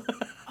zero.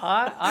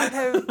 I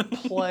have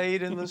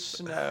played in the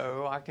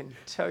snow. I can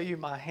tell you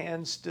my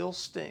hands still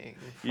sting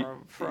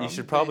from You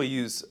should probably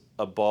use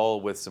a ball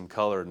with some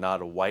color,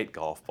 not a white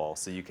golf ball,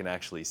 so you can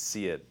actually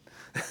see it.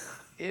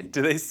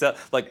 Do they sell,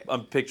 like,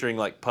 I'm picturing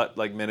like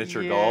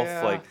miniature golf,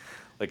 like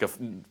a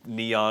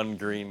neon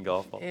green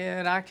golf ball.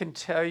 And I can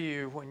tell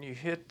you, when you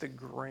hit the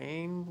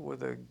green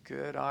with a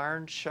good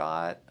iron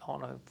shot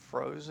on a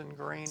frozen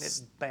green,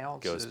 it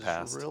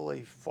bounces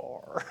really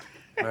far.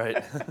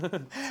 Right.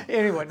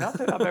 Anyway, not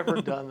that I've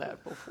ever done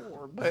that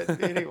before,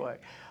 but anyway.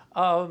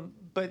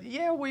 But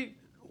yeah,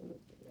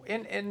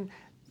 and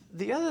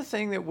the other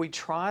thing that we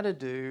try to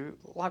do,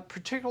 like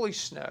particularly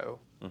snow,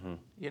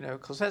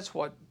 because that's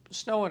what,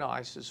 snow and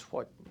ice is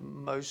what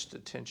most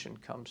attention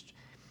comes to.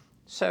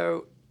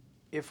 So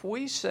if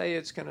we say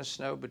it's going to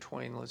snow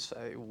between, let's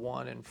say,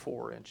 1 and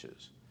 4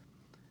 inches,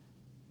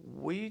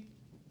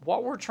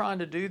 what we're trying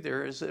to do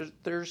there is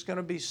there's going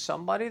to be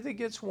somebody that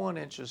gets 1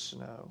 inch of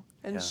snow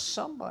and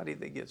somebody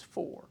that gets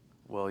 4.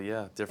 Well,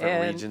 yeah,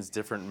 different regions,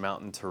 different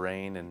mountain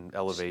terrain and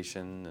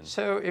elevation. And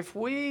so if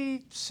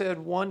we said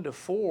 1 to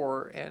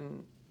 4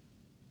 and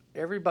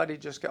everybody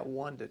just got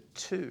 1 to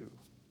 2,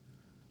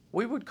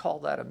 we would call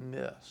that a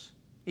miss,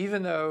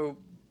 even though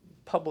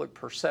public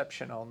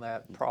perception on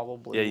that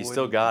probably you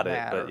still got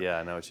matter. it, but yeah,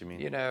 I know what you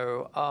mean.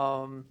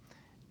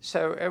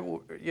 So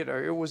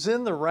it was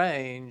in the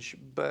range,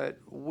 but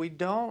we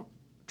don't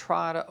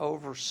try to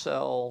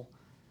oversell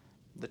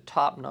the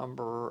top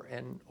number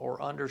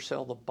or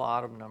undersell the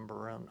bottom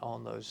number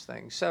on those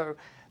things. So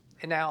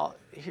now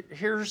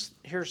here's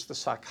the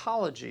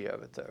psychology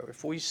of it, though.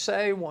 If we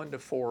say 1 to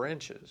 4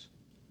 inches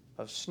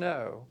of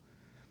snow,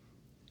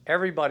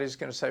 everybody's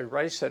going to say,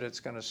 Ray said it's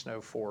going to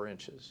snow 4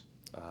 inches.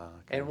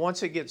 Okay. And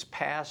once it gets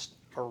passed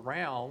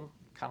around,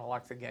 kind of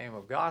like the game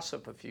of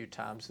gossip a few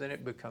times, then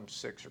it becomes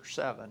 6 or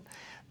 7.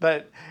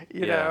 But,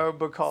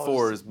 because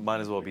 4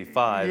 might as well be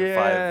 5.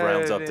 5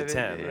 rounds up to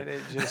 10. And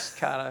it just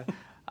kind of,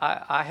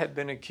 I had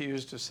been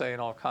accused of saying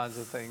all kinds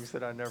of things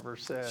that I never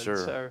said.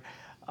 Sure.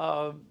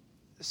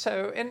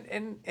 So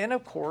and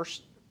of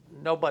course,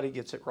 nobody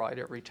gets it right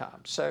every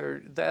time. So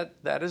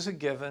that is a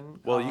given.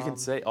 Well, you can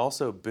say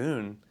also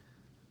Boone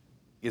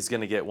is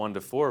going to get 1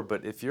 to 4,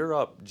 but if you're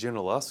up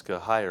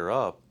Junaluska higher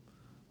up,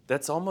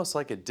 that's almost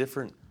like a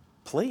different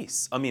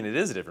place. I mean, it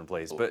is a different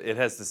place, but it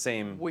has the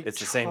same. The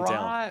same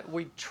town.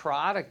 We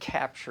try to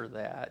capture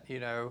that.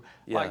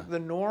 Like the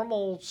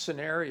normal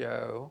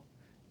scenario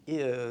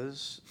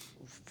is,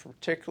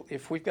 particularly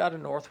if we've got a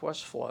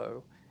northwest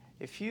flow,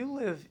 if you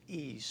live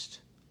east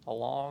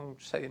along,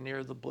 say,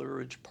 near the Blue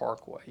Ridge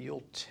Parkway,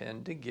 you'll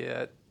tend to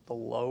get the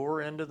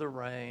lower end of the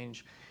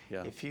range.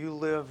 Yeah. If you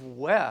live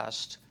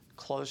west,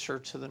 closer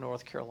to the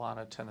North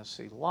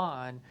Carolina-Tennessee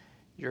line,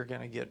 you're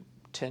going to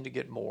tend to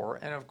get more.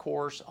 And of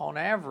course, on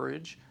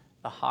average,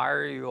 the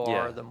higher you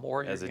are, the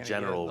more you're going to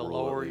get. The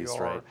lower you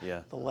are,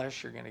 the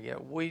less you're going to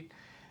get.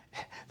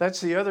 That's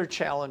the other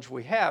challenge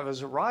we have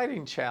as a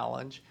writing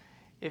challenge.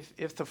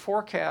 If the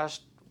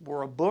forecast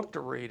were a book to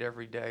read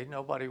every day,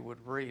 nobody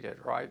would read it,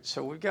 right?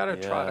 So we've got to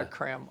try to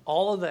cram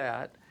all of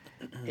that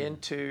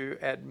into,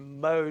 at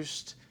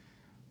most,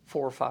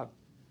 4 or 5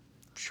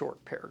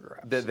 short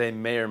paragraphs. That they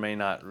may or may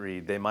not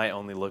read. They might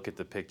only look at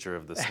the picture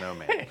of the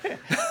snowman.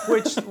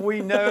 Which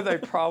we know they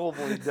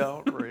probably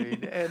don't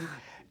read. And,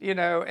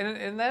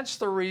 and that's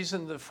the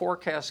reason the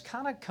forecast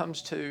kind of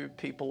comes to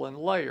people in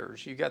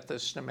layers. You got the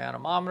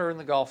snowmanometer and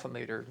the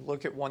golfometer.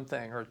 Look at one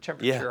thing, or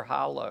temperature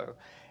high-low,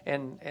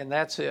 and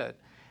that's it.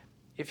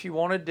 If you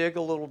want to dig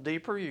a little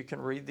deeper, you can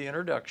read the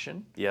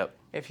introduction. Yep.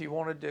 If you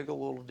want to dig a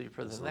little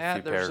deeper There's than a that,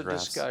 few there's a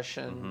paragraphs.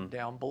 discussion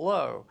down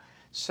below.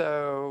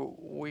 So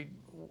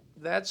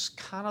that's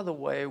kind of the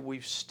way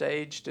we've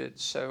staged it.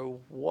 So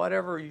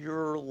whatever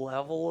your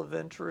level of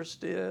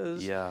interest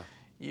is, Yeah.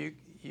 you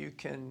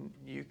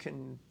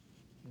can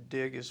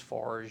dig as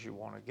far as you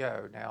want to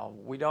go. Now,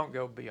 we don't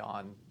go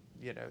beyond,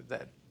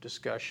 that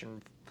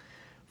discussion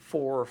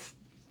for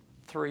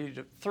 3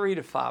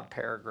 to 5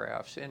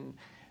 paragraphs. And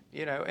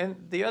and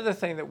the other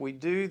thing that we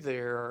do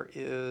there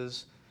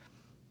is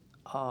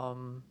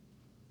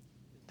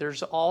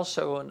there's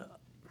also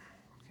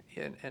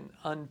an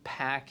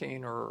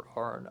unpacking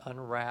or an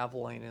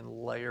unraveling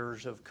in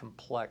layers of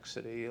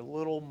complexity, a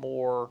little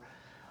more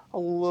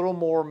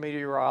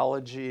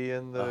meteorology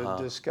in the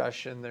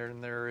discussion than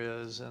there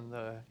is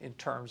in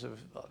terms of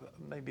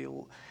maybe,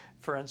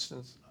 for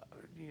instance,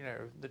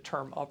 the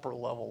term upper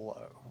level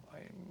low.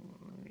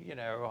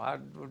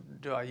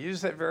 Do I use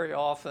that very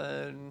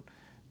often?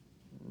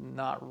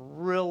 Not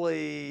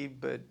really,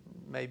 but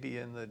maybe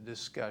in the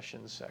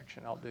discussion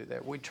section I'll do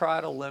that. We try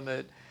to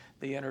limit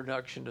the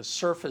introduction to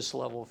surface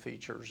level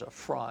features, a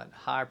front,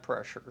 high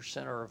pressure,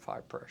 center of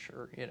high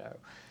pressure,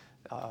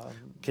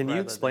 Can you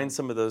explain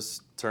some of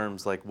those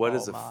terms? Like what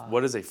is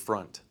a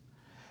front?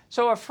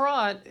 So a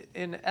front,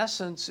 in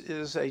essence,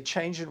 is a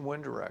change in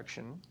wind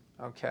direction,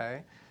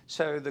 okay?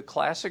 So the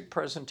classic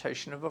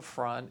presentation of a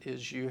front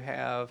is you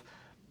have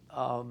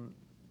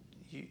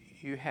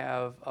you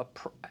have a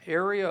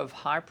area of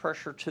high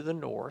pressure to the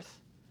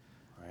north,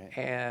 right?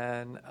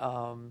 And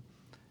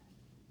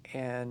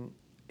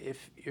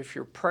if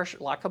your pressure,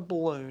 like a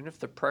balloon, if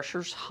the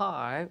pressure's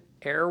high,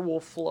 air will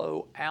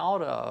flow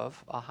out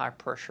of a high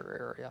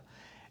pressure area,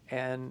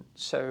 and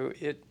so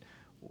it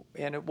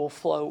will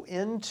flow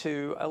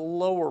into a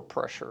lower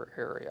pressure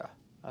area.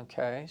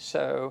 Okay,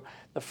 so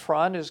the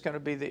front is going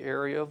to be the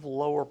area of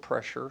lower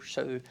pressure.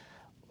 So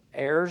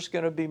air is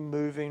going to be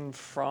moving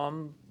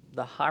from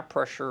the high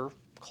pressure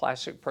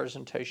classic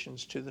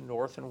presentations to the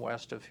north and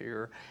west of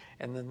here,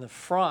 and then the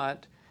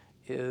front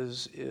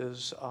is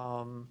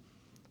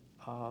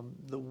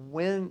the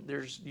wind.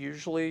 There's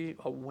usually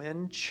a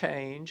wind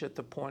change at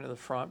the point of the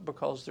front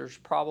because there's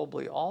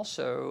probably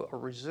also a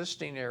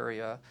resisting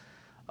area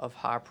of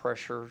high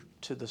pressure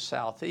to the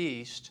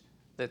southeast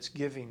that's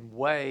giving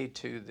way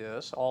to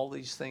this. All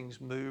these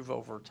things move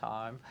over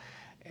time,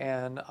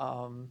 and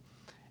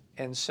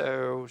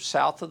so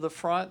south of the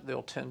front,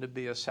 there'll tend to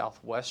be a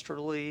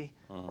southwesterly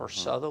or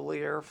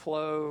southerly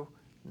airflow.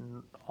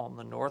 On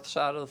the north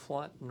side of the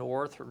front,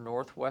 north or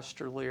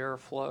northwesterly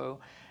airflow.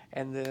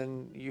 And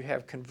then you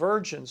have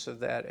convergence of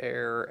that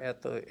air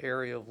at the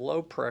area of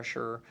low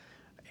pressure,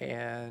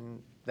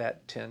 and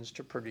that tends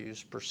to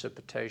produce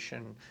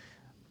precipitation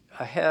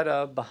ahead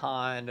of,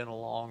 behind, and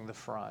along the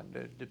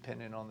front,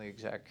 depending on the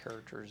exact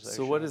characterization.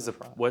 So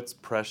what's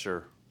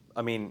pressure?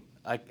 I mean,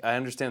 I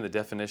understand the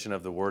definition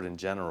of the word in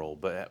general,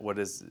 but what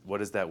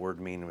does that word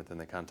mean within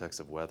the context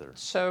of weather?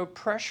 So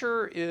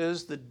pressure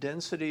is the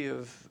density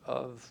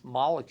of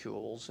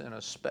molecules in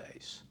a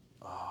space.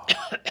 Oh.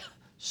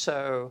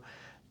 So,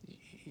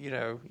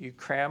 you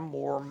cram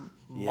more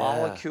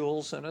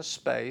molecules in a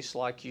space,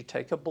 like you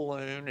take a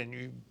balloon and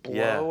you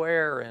blow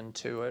air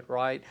into it,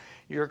 right?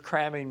 You're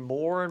cramming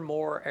more and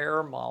more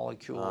air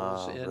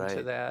molecules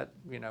into that,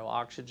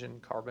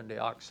 oxygen, carbon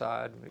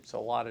dioxide. It's a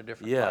lot of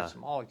different types of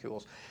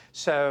molecules.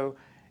 So,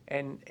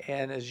 and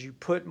as you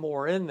put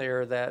more in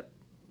there, that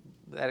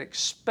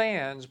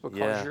expands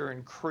because you're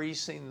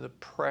increasing the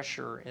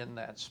pressure in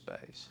that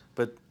space.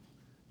 But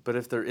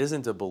if there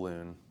isn't a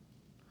balloon,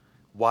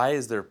 why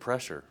is there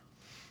pressure?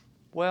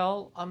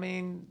 Well, I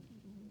mean,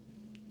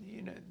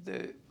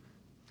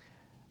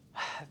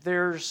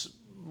 there's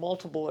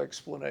multiple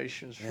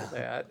explanations for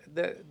that.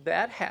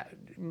 That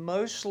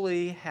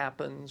mostly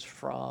happens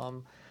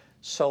from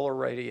solar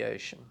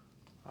radiation.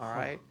 All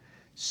right.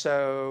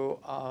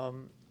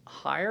 So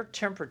higher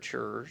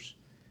temperatures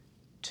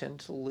tend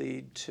to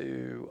lead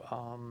to,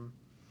 let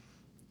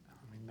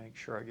me make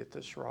sure I get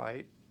this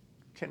right,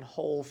 can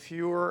hold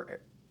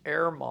fewer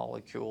air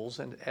molecules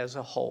and as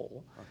a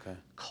whole. Okay.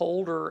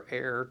 Colder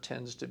air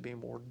tends to be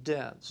more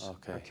dense.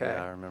 Okay.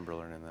 Yeah, I remember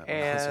learning that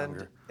when I was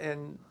younger.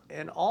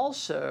 And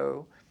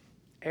also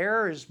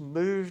air is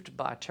moved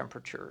by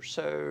temperature.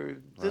 So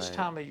this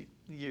time of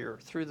year,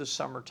 through the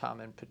summertime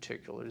in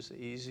particular, is the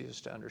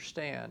easiest to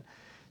understand.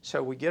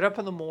 So we get up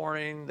in the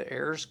morning, the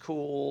air's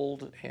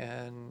cooled,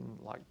 and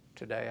like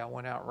today I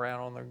went out and ran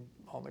on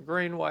the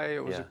Greenway.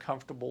 It was a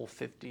comfortable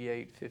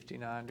 58,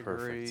 59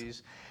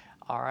 degrees.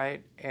 All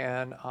right,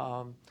 and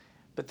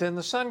but then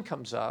the sun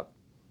comes up,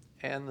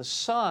 and the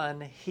sun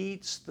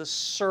heats the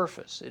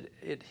surface.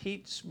 It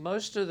heats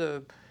most of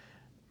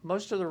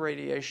the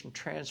radiation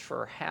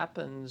transfer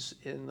happens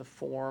in the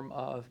form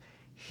of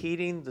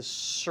heating the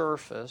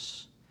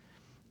surface,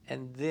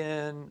 and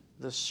then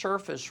the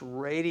surface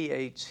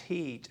radiates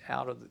heat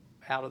out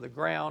of the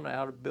ground,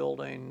 out of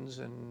buildings,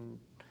 and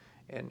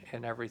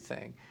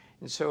everything.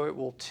 And so it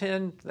will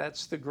tend.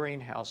 That's the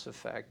greenhouse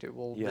effect. It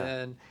will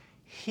then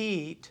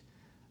heat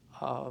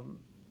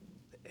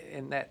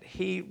and that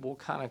heat will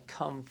kind of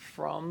come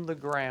from the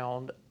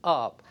ground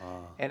up.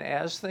 And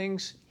as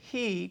things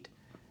heat,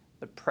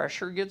 the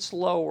pressure gets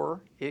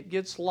lower, it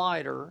gets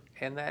lighter,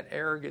 and that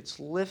air gets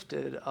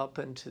lifted up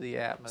into the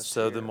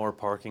atmosphere. So the more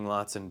parking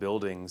lots and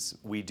buildings,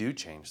 we do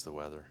change the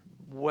weather.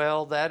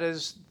 Well, that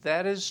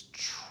is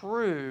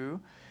true.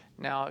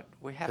 Now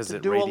we have 'Cause to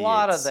it do a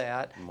lot of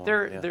radiates that. more,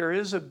 There yeah. there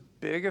is a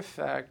big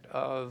effect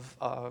of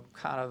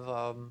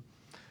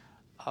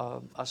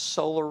a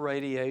solar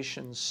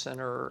radiation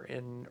center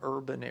in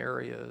urban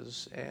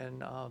areas,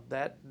 and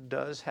that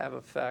does have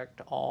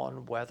effect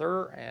on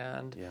weather.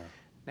 And Yeah.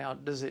 now,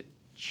 does it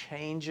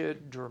change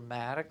it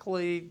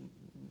dramatically?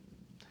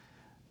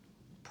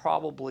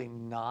 Probably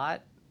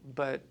not,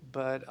 but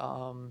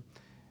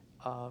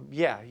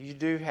yeah, you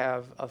do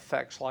have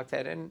effects like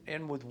that,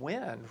 and with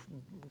wind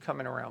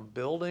coming around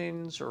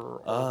buildings or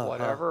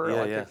whatever.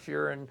 Yeah, Like yeah. if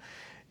you're in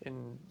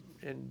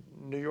in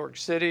New York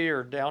City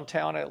or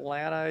downtown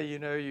Atlanta,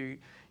 you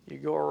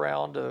go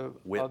around a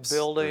Whips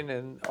building,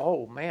 and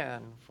oh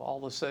man, all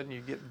of a sudden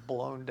you get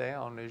blown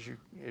down as you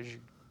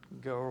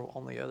go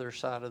on the other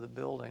side of the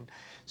building.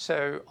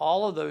 So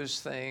all of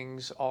those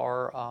things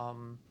are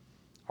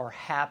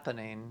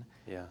happening.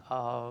 Yeah.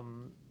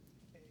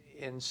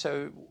 And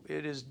so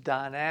it is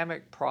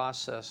dynamic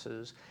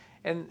processes,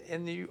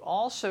 and you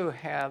also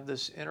have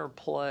this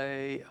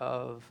interplay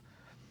of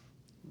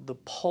the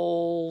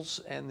poles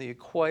and the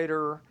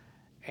equator,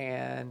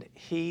 and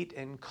heat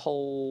and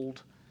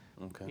cold.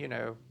 Okay.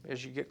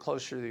 As you get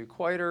closer to the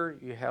equator,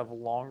 you have a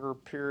longer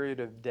period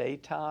of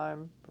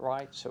daytime,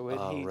 right? So it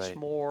Oh, heats right.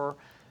 more.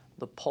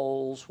 The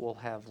poles will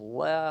have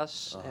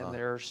less, and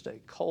theirs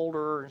stay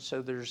colder. And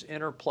so there's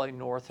interplay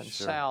north and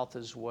Sure. south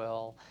as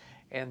well.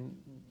 And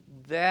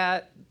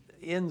that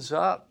ends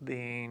up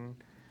being,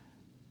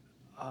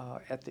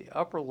 at the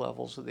upper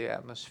levels of the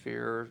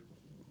atmosphere,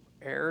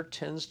 air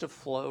tends to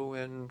flow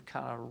in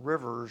kind of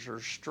rivers or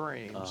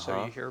streams.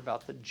 So you hear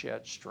about the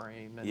jet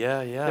stream. And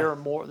Yeah, yeah.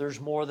 There's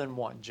more than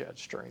one jet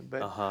stream,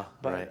 but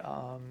right.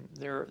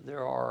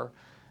 there are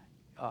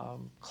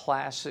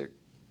classic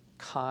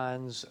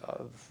kinds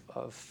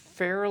of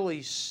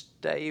fairly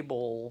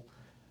stable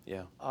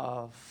Yeah.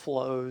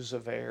 flows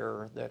of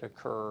air that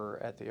occur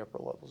at the upper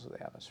levels of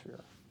the atmosphere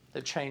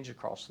that change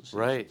across the seasons.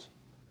 Right.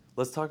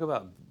 Let's talk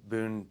about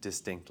Boone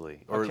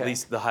distinctly, or Okay. at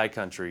least the high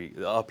country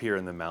up here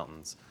in the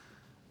mountains.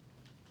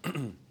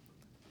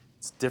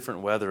 It's different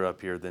weather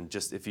up here than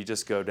just if you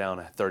just go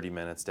down 30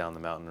 minutes down the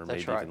mountain, or That's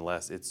maybe right. even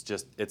less.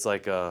 It's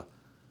like a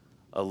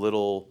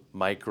little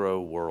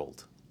micro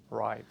world.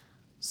 Right.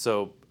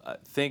 So I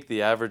think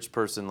the average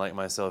person like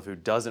myself who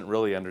doesn't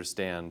really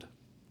understand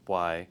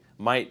why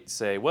might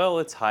say, well,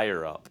 it's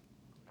higher up.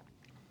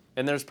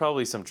 And there's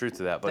probably some truth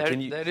to that. But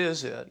That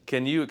is it.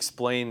 can you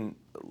explain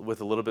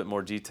with a little bit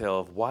more detail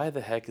of why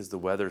the heck is the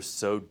weather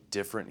so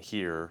different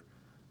here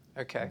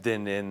Okay.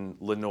 than in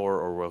Lenore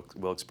or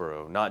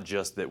Wilkesboro? Not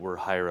just that we're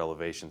higher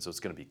elevation, so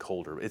it's going to be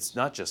colder. It's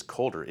not just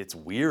colder, it's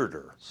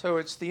weirder. So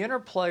it's the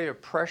interplay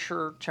of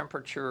pressure,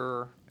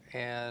 temperature,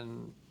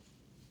 and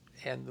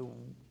the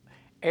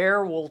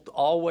air will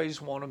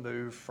always want to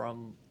move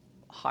from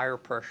higher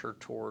pressure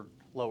toward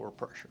lower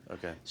pressure.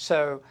 Okay.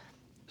 So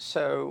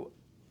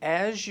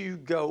as you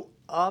go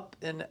up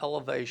in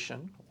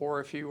elevation, or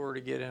if you were to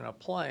get in a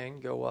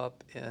plane, go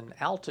up in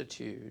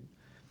altitude,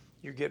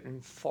 you're getting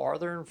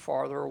farther and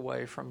farther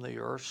away from the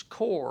Earth's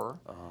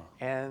core,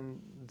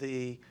 and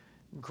the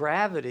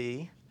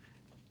gravity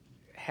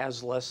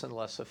has less and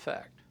less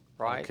effect,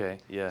 right? Okay.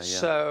 Yeah.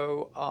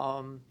 So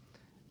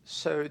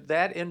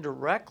that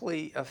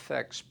indirectly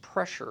affects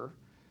pressure.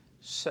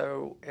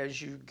 So as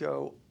you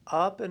go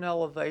up in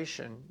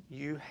elevation,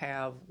 you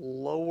have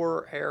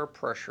lower air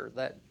pressure.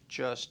 That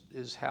just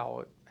is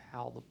how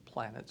the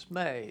planet's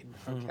made.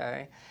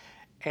 Okay,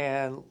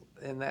 and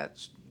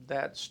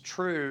that's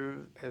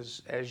true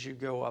as you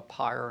go up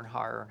higher and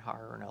higher and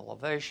higher in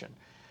elevation.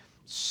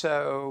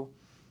 So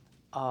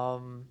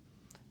and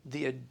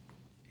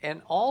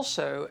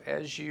also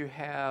as you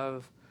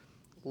have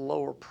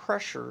lower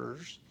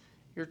pressures,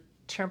 your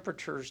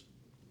temperatures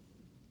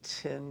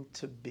tend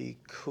to be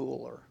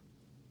cooler.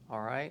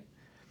 All right.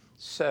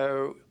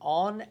 So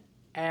on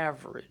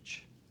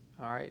average,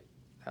 all right,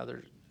 now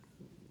there's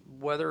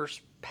weather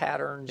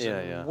patterns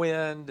and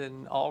wind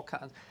and all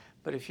kinds,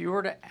 but if you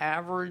were to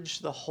average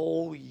the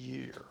whole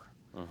year,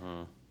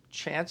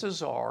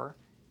 chances are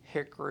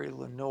Hickory,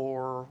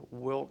 Lenore,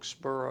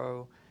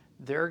 Wilkesboro,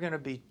 they're going to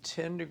be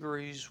 10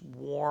 degrees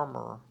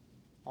warmer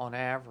on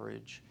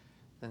average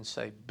than,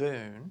 say,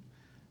 Boone.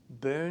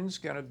 Boone's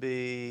going to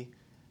be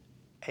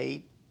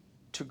 8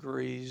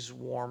 degrees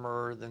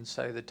warmer than,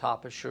 say, the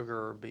top of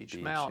Sugar or Beech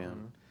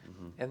Mountain.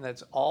 Yeah. And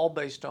that's all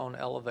based on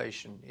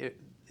elevation.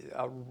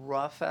 A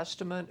rough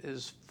estimate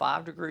is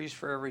 5 degrees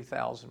for every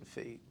 1,000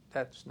 feet.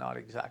 That's not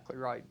exactly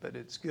right, but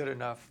it's good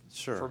enough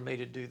for me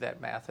to do that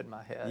math in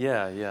my head.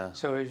 Yeah.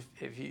 So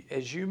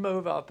as you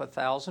move up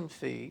 1,000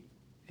 feet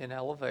in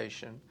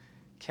elevation,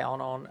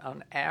 count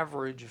on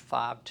average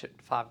 5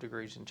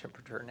 degrees in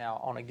temperature. Now,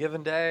 on a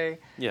given day,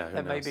 Yeah, who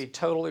that may knows? be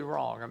totally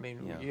wrong. I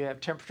mean, Yeah. you have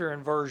temperature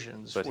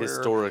inversions But where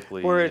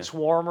historically, where yeah. it's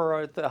warmer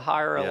at the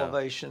higher Yeah.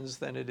 elevations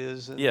than it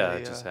is in Yeah, the.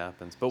 it just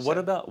happens. But so- what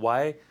about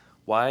why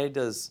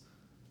does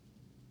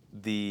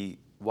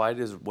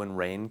when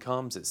rain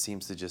comes it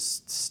seems to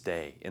just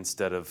stay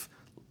instead of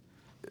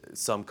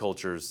some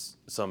cultures,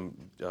 some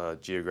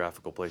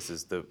geographical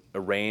places, the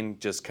rain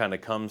just kind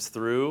of comes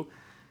through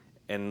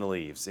and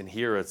leaves. And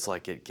here it's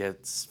like it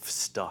gets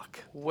stuck.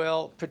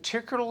 Well,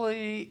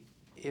 particularly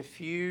if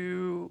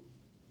you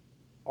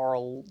are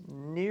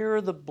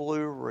near the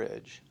Blue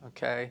Ridge,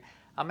 okay?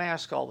 I'm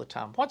asked all the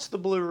time, what's the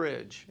Blue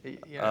Ridge?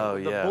 Oh,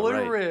 the yeah, Blue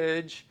right.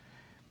 Ridge,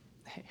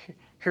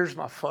 here's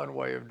my fun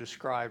way of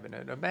describing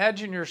it.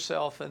 Imagine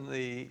yourself in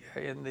the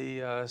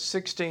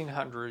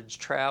 1600s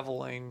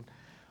traveling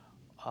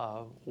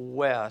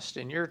west,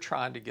 and you're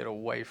trying to get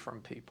away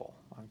from people,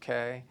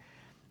 okay?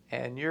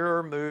 And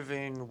you're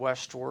moving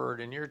westward,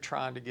 and you're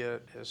trying to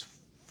get as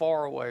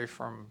far away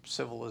from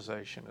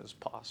civilization as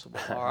possible,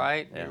 all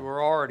right? Yeah. You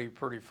were already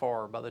pretty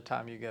far by the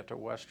time you got to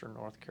western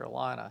North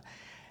Carolina.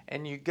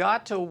 And you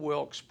got to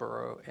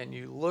Wilkesboro, and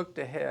you looked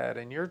ahead,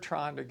 and you're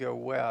trying to go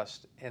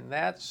west, and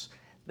that's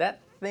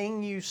that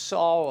thing you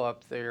saw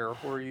up there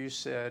where you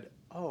said,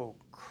 oh,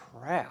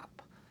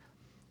 crap,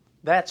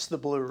 that's the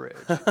Blue Ridge.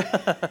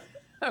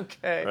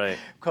 Okay, Right.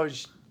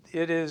 because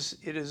it is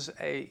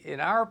in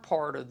our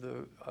part of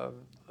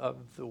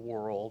the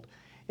world,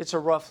 it's a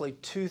roughly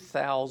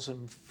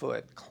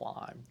 2,000-foot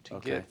climb to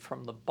Okay. get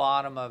from the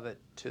bottom of it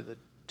to the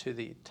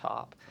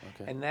top,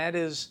 Okay. and that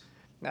is.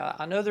 Now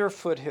I know there are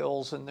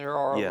foothills and there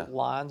are Yeah.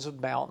 lines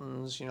of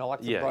mountains,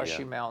 like the Yeah,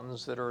 brushy yeah.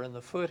 mountains that are in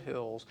the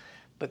foothills,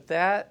 but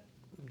that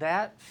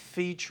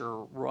feature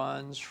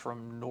runs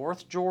from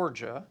North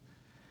Georgia,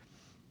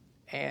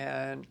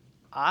 and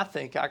I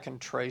think I can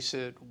trace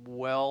it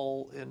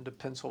well into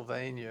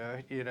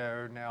Pennsylvania.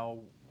 Now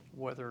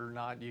whether or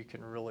not you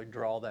can really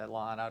draw that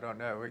line, I don't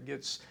know.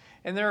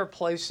 And there are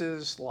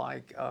places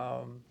like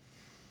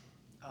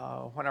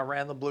when I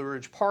ran the Blue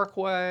Ridge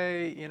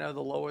Parkway, the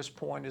lowest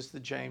point is the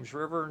James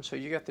River, and so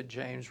you got the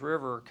James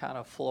River kind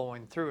of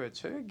flowing through it.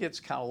 So it gets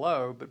kind of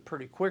low, but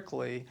pretty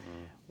quickly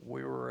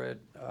we were at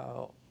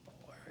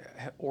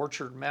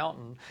Orchard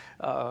Mountain,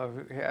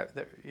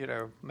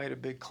 made a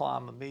big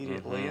climb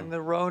immediately. And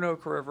the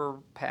Roanoke River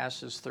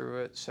passes through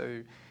it,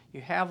 so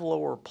you have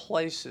lower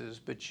places,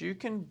 but you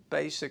can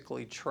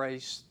basically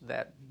trace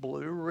that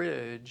Blue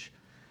Ridge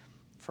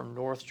from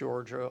North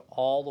Georgia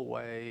all the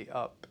way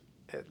up,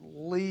 at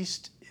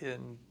least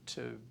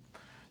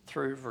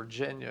through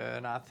Virginia,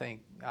 and I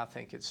think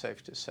it's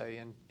safe to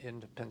say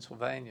into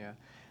Pennsylvania,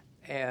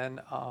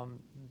 and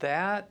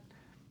that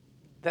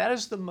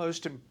is the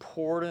most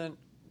important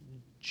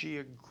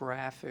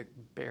geographic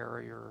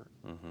barrier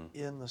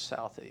in the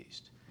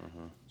Southeast.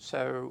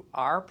 So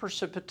our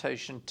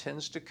precipitation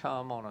tends to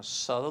come on a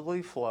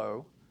southerly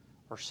flow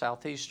or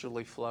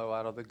southeasterly flow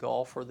out of the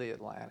Gulf or the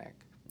Atlantic.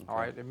 All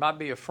right, it might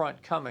be a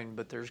front coming,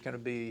 but there's going to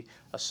be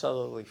a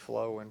southerly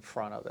flow in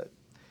front of it.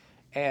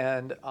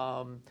 And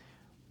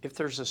if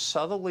there's a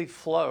southerly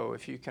flow,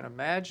 if you can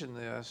imagine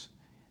this,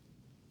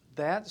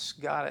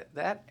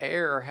 that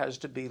air has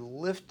to be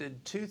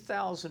lifted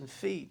 2,000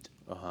 feet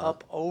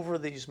up over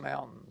these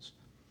mountains.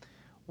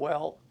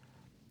 Well,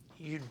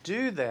 you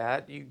do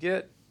that,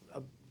 it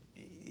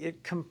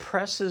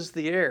compresses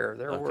the air.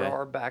 There we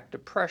are back to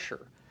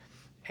pressure.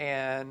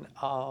 And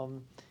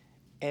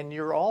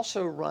you're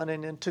also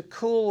running into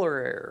cooler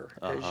air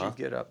as you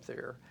get up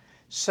there.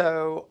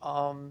 So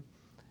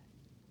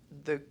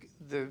the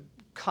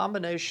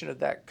combination of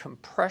that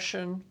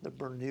compression, the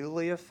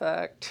Bernoulli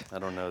effect. I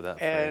don't know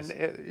that And phrase.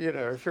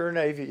 if you're an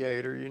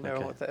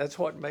aviator, that's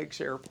what makes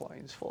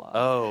airplanes fly.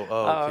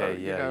 Oh, okay,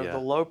 yeah. The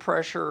low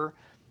pressure.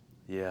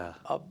 Yeah.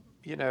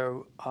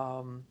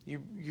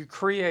 You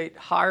create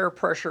higher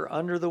pressure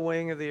under the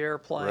wing of the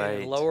airplane,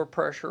 Right. and lower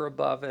pressure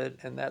above it,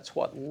 and that's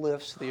what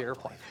lifts the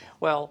airplane.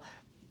 Well,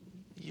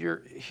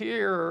 you're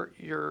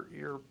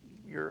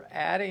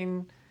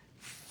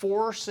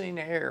forcing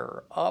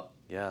air up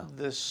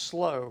this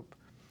slope.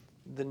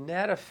 The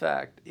net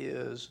effect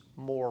is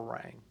more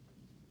rain.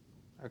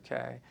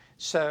 Okay,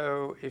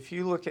 so if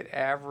you look at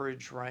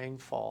average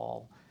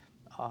rainfall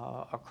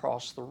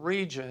across the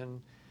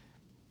region,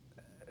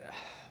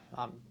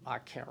 I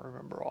can't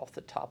remember off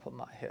the top of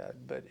my head,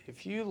 but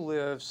if you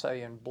live,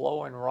 say, in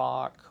Blowing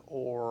Rock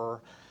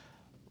or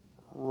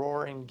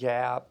Roaring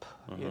Gap,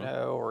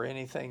 or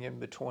anything in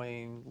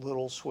between,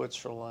 Little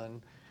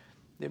Switzerland,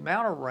 the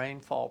amount of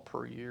rainfall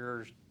per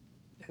year is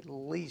at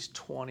least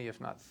 20, if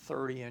not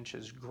 30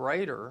 inches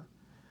greater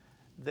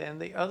than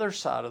the other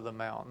side of the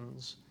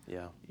mountains.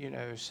 Yeah.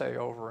 Say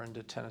over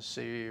into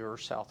Tennessee or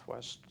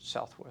Southwest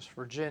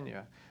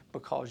Virginia,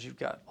 because you've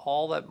got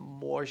all that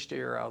moist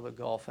air out of the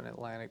Gulf and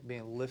Atlantic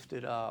being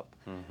lifted up,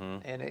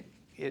 and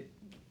it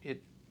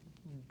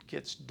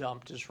gets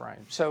dumped as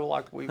rain. So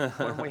like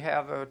when we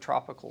have a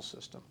tropical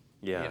system,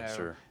 Yeah,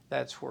 sure.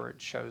 that's where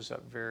it shows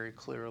up very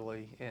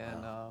clearly.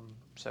 And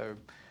so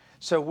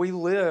So we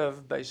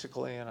live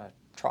basically in a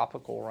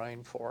tropical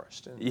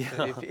rainforest, and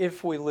Yeah.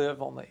 if we live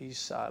on the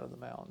east side of the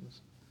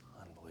mountains.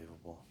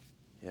 Unbelievable.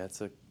 Yeah,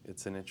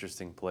 it's an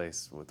interesting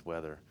place with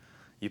weather.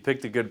 You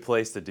picked a good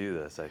place to do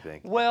this, I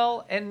think.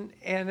 Well, and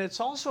it's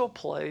also a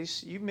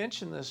place, you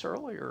mentioned this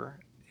earlier,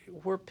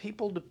 where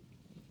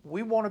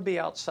we want to be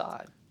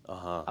outside.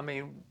 Uh-huh. I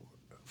mean,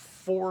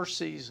 4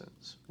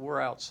 seasons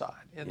we're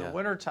outside. In the Yeah.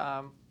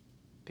 wintertime,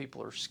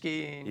 people are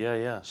skiing, Yeah,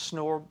 yeah.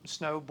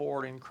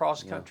 snowboarding,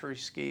 cross-country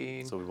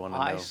skiing, So we wanna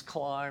ice know.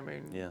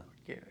 climbing. Yeah.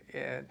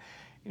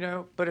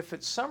 And, but if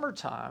it's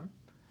summertime,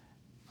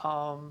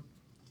 I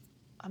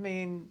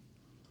mean,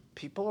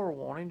 people are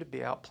wanting to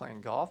be out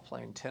playing golf,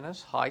 playing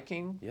tennis,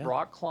 hiking, Yeah.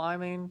 rock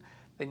climbing.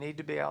 They need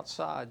to be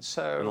outside.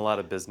 So And a lot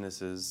of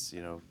businesses,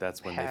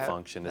 that's when they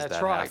function, is that's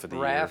that right. half of the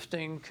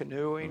Rafting,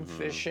 canoeing, year.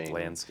 fishing,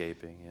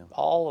 Landscaping, yeah.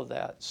 all of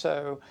that.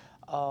 So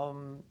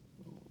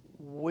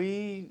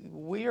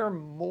we are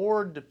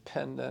more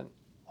dependent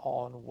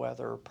on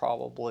weather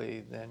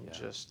probably than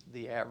just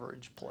the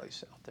average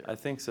place out there. I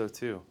think so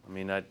too. I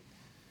mean, I'm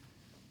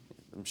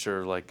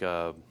sure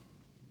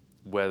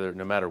weather,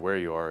 no matter where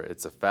you are,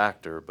 it's a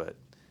factor. But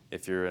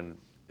if you're in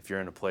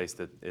a place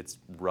that it's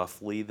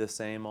roughly the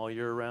same all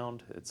year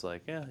round, it's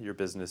like, yeah, your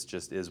business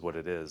just is what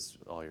it is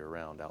all year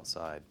round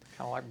outside.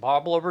 Kind of like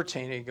Bob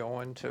Lobertini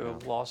going to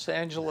Los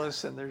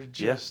Angeles, and there's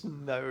just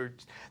no.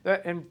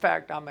 In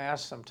fact, I'm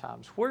asked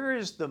sometimes, where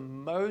is the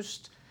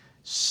most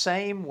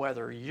same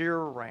weather year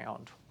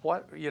round?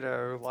 What,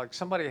 like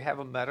somebody have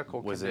a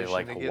medical Was condition it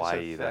like that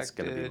Hawaii? gets That's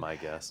going to be affected. my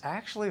guess.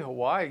 Actually,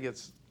 Hawaii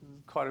gets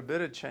quite a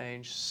bit of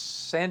change.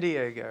 San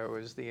Diego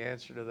is the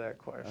answer to that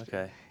question.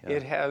 Okay. Yeah.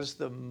 It has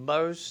the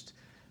most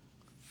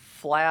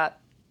flat,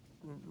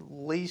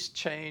 least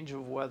change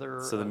of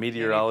weather. So the of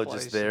meteorologist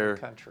any place in there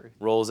the country.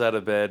 rolls out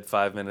of bed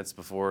 5 minutes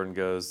before and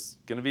goes,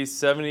 "Gonna be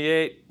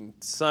 78,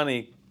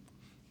 sunny.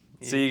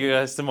 See you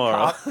guys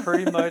tomorrow."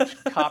 Pretty much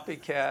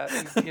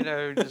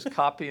copycat, just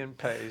copy and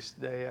paste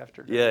day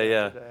after day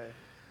Yeah, after yeah. day.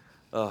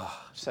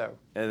 Oh, So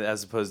and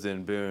as opposed to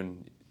in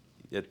Boone,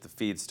 at the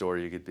feed store,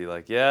 you could be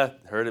like, "Yeah,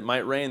 heard it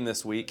might rain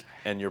this week,"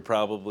 and you're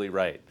probably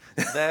right.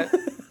 that's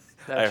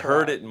I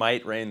heard right. it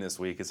might rain this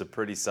week is a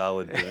pretty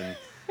solid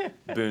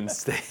Boone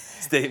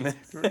statement.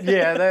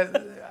 Yeah,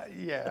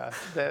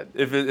 that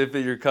If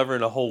you're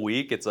covering a whole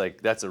week, it's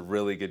like that's a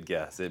really good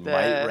guess. It might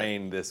That-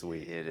 rain this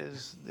week. it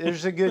is.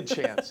 There's a good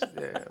chance,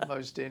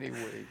 most any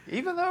week.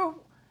 Even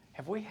though,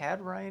 have we had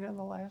rain in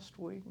the last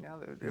week? Now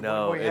that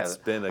No, it's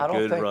been a I don't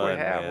good think we run,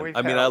 have. man. We've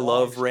I mean, had a I long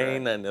love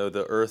rain. stretch. I know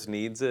the earth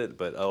needs it,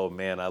 but oh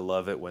man, I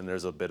love it when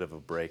there's a bit of a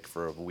break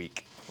for a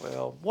week.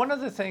 Well, one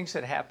of the things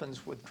that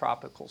happens with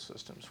tropical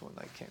systems when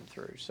they came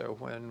through, so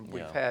when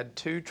we've Yeah. had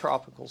 2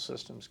 tropical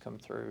systems come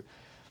through,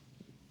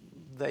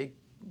 they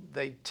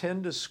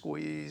tend to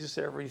squeeze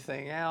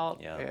everything out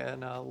Yeah.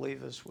 and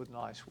leave us with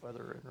nice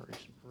weather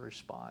in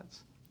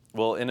response.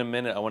 Well, in a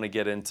minute, I want to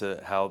get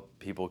into how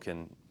people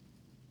can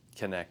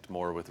connect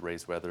more with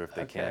Raised Weather if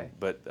they Okay. can.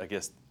 But I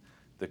guess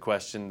the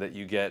question that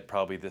you get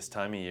probably this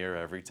time of year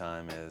every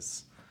time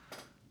is,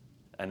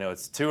 I know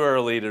it's too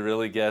early to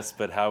really guess,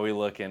 but how we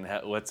looking?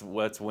 What's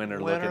winter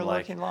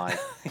looking like?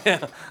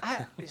 Yeah.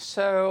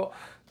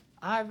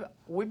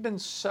 We've been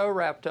so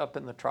wrapped up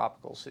in the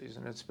tropical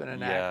season. It's been an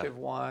Yeah. active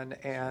one,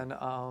 and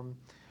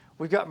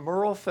we've got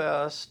Merle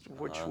Fest,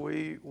 which Uh-huh.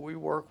 we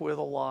work with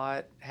a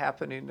lot,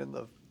 happening in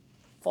the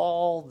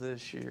fall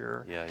this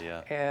year.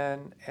 Yeah.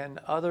 And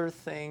other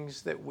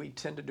things that we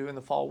tend to do in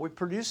the fall. We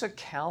produce a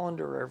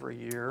calendar every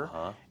year,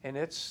 Uh-huh. and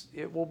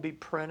it will be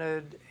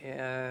printed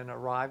and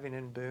arriving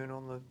in Boone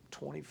on the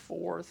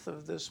 24th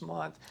of this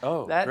month.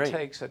 Oh, that great.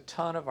 takes a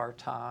ton of our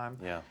time.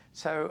 Yeah.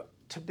 So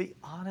to be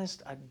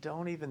honest, I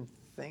don't even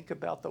think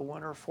about the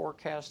winter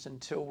forecast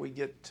until we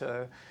get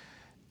to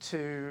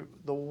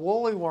the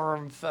Woolly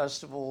Worm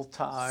Festival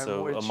time,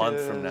 So a which month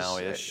from is-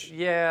 now-ish.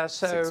 Yeah,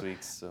 so 6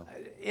 weeks. So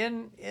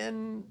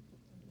in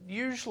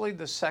usually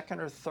the second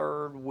or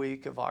third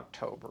week of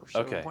October. So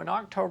Okay. when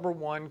October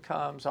 1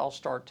 comes, I'll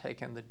start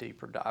taking the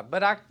deeper dive.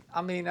 But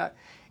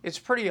it's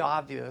pretty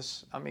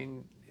obvious. I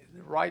mean,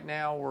 right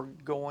now we're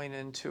going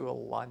into a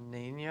La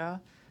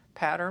Nina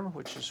pattern,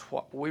 which is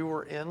what we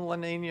were in La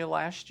Nina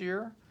last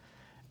year.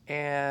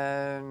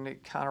 And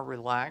it kind of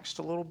relaxed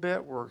a little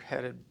bit. We're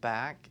headed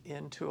back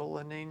into a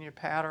La Nina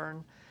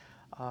pattern.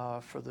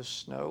 For the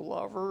snow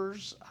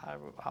lovers,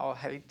 I'll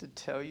hate to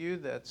tell you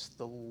that's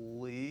the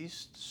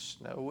least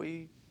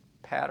snowy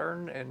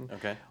pattern, and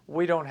Okay.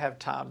 we don't have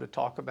time to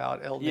talk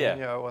about El Yeah.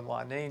 Nino and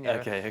La Nina,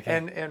 Okay.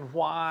 and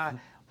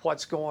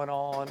what's going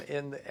on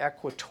in the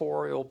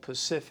equatorial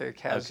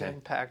Pacific has Okay.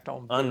 impact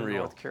on Unreal.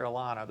 North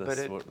Carolina,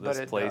 This but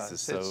it place does.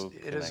 is so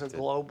It is a connected.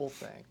 global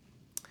thing.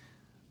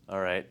 All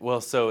right. Well,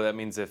 so that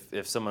means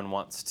if someone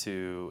wants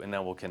to, and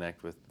now we'll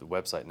connect with the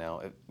website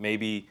now,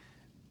 maybe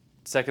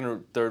second or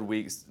third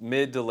weeks,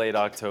 mid to late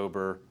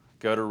October,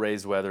 go to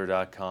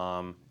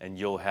raisedweather.com and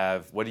you'll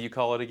have, what do you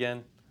call it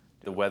again?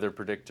 The weather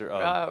predictor?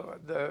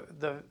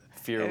 The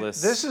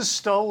Fearless. This is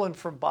stolen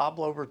from Bob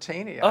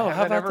Lobertini. Oh, I how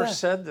haven't about ever that?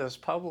 said this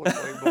publicly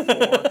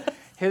before.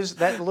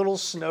 that little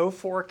snow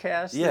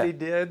forecast Yeah. that he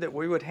did that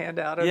we would hand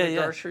out at Yeah, the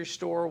yeah. grocery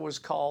store was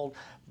called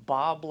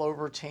Bob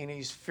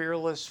Lobertini's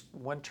Fearless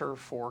Winter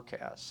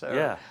Forecast. So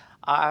Yeah.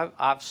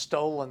 I've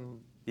stolen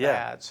Yeah.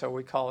 that, so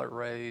we call it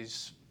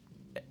Ray's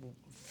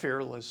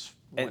Fearless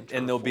Winter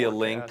And there'll be a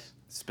link Forecast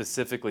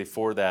specifically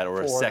for that,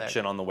 or a for that.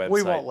 section on the website.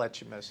 We won't let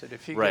you miss it.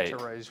 If you Right. get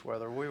to Ray's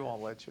Weather, we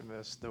won't let you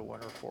miss the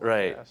winter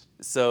Right. forecast.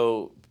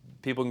 So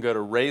people can go to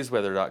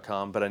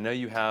raysweather.com, but I know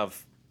you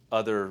have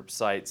other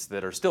sites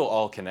that are still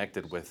all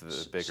connected with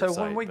the bigger So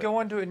site. when we but- go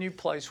into a new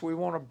place, we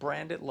want to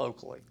brand it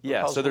locally.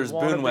 Yeah, because so we there's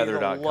wanna be the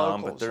boonweather.com,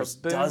 local. but there's So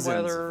Boone dozens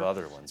Weather, of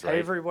other ones,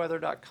 right?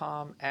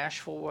 Averyweather.com,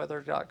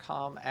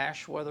 Ashevilleweather.com,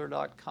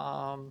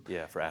 Ashweather.com,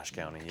 Yeah, for Ashe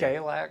County. Yeah.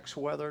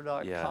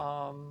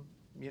 Galaxweather.com,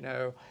 you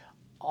know,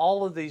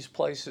 all of these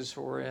places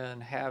we're in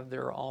have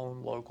their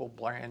own local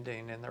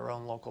branding and their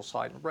own local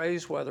site.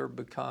 Ray's Weather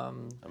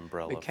became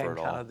Umbrella for kind it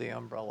all. of the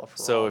umbrella for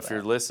So all if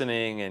you're that.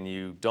 listening and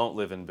you don't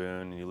live in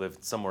Boone and you live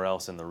somewhere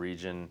else in the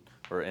region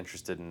or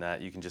interested in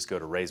that, you can just go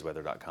to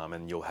raysweather.com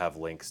and you'll have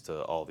links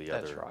to all the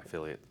That's other right.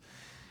 affiliates.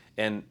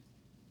 And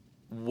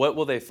what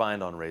will they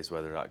find on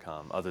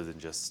raysweather.com other than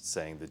just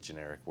saying the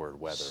generic word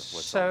weather? What's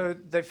on So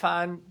they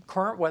find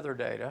current weather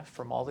data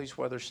from all these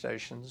weather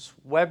stations,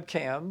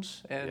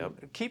 webcams, and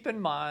Yep. keep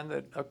in mind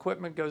that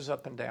equipment goes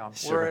up and down.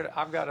 Sure.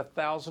 I've got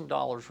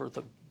 $1,000 worth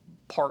of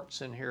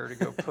parts in here to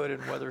go put in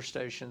weather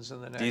stations in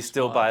the next Do you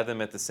still month. buy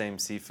them at the same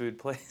seafood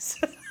place?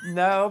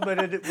 No,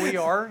 but we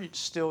are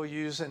still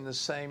using the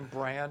same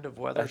brand of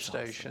weather That's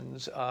awesome.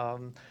 stations.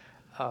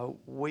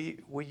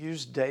 We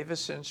use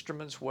Davis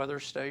Instruments weather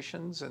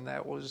stations, and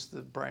that was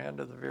the brand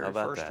of the very How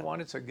about first that? one.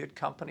 It's a good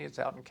company. It's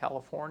out in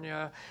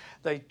California.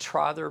 They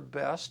try their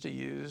best to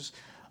use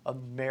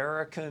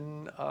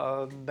American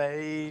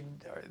made,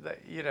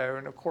 you know,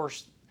 and of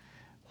course,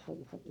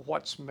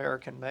 what's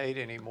American made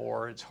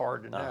anymore? It's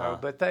hard to know. Uh-huh.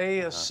 But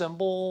they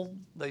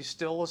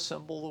still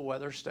assemble the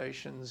weather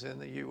stations in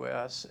the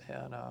U.S.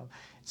 and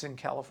it's in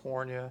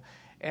California,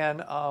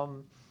 and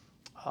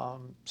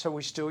so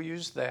we still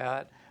use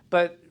that.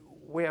 But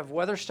we have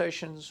weather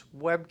stations,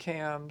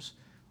 webcams.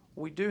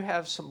 We do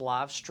have some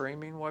live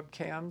streaming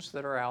webcams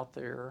that are out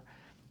there.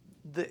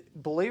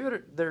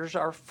 There's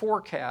our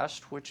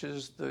forecast, which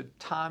is the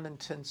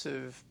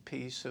time-intensive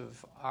piece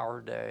of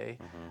our day,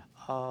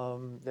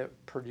 that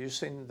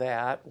producing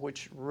that,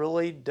 which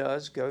really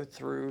does go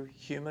through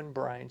human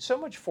brain. So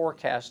much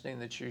forecasting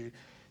that you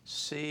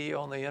see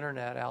on the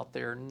internet out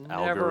there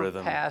never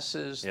Algorithm.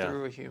 passes Yeah.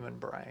 through a human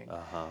brain.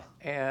 Uh-huh.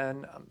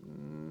 And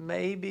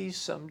maybe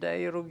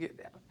someday it'll get.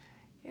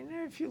 You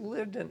know, if you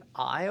lived in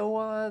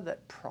Iowa,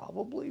 that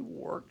probably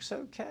works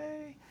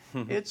okay.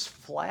 It's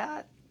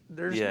flat.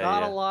 There's Yeah,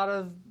 not yeah. a lot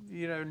of,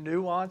 you know,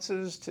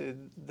 nuances to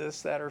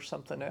this, that, or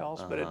something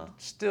else, but Uh-huh.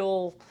 it's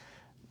still,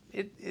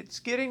 it's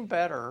getting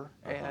better,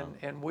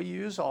 and we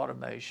use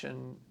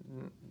automation,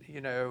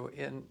 you know,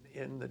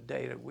 in the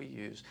data we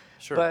use.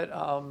 Sure. But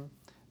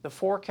the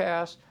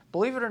forecast,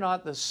 believe it or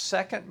not, the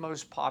second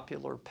most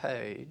popular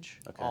page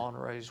Okay. on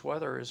Ray's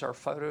Weather is our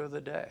photo of the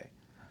day.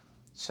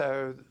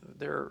 So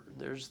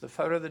there's the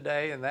photo of the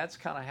day, and that's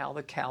kind of how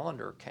the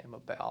calendar came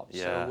about.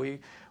 Yeah. So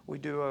we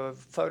do a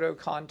photo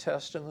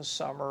contest in the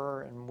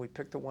summer, and we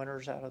pick the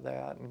winners out of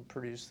that and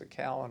produce the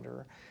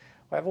calendar.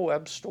 We have a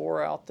web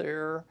store out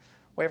there.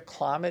 We have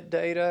climate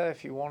data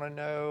if you want to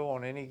know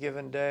on any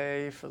given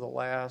day for the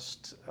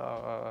last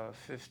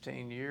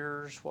 15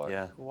 years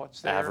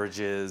what's there.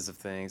 Averages of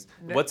things.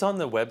 What's on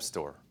the web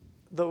store?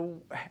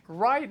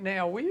 Right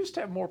now, we used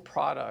to have more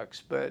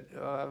products, but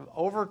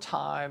over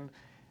time,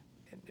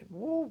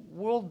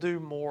 we'll do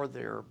more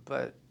there.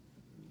 But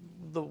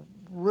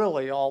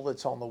really all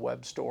that's on the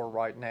web store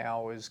right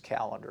now is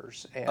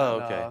calendars. And,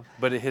 Oh, okay.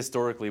 But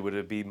historically, would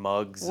it be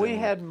mugs? we and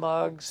had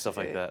mugs. stuff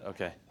like that.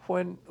 Okay.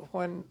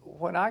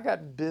 When I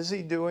got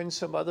busy doing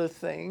some other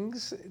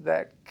things,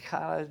 that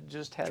kind of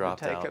just had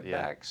Dropped to take out, a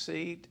yeah. back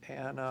seat.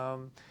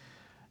 And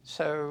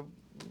so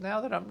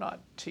now that I'm not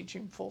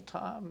teaching full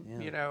time, Yeah.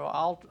 you know,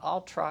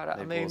 I'll try to. I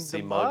Maybe mean, we'll see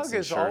the mugs mug and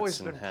has always shirts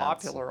and been hats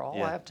popular. All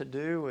yeah. I have to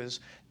do is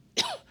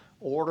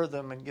order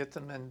them and get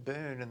them in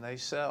Boone, and they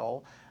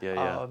sell. Yeah,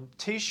 yeah.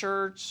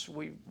 T-shirts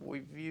we've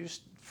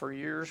used for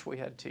years. We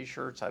had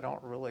T-shirts. I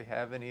don't really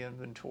have any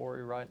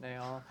inventory right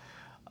now.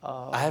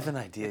 I have an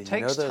idea. It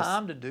takes those,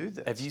 time to do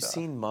this. Have you stuff.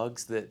 seen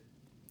mugs that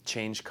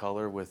change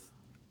color with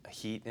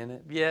heat in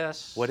it?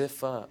 Yes. What if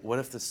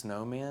the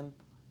snowman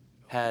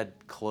had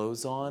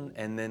clothes on,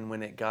 and then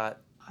when it got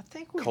I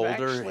think we've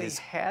colder, actually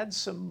had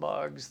some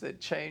mugs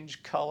that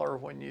change color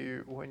when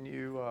you.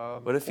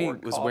 what if he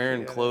poured was coffee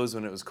wearing in it. clothes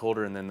when it was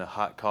colder, and then the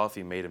hot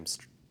coffee made him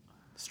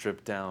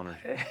strip down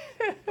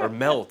or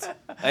melt?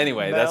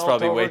 Anyway, that's Melt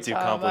probably over way too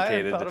time. I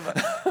hadn't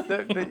complicated. thought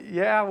about but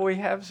yeah, we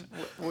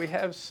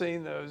have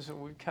seen those, and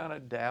we've kind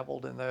of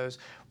dabbled in those.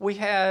 We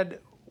had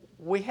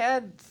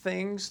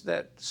things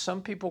that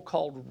some people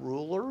called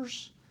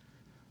rulers,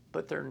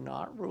 but they're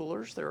not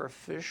rulers. They're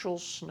official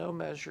snow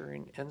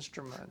measuring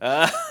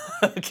instruments.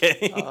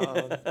 Okay.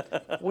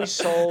 We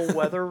sold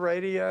weather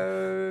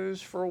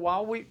radios for a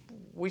while.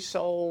 We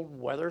sold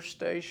weather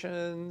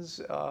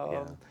stations.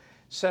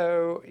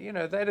 So,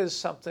 that is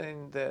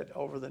something that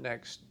over the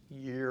next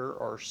year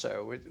or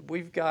so,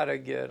 we've got to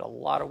get a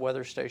lot of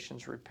weather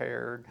stations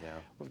repaired. Yeah.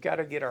 We've got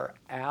to get our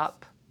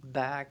app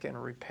back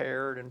and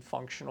repaired and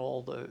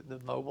functional, the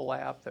mobile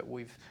app that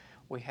we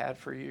had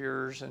for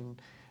years, and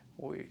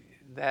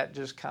that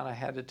just kind of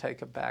had to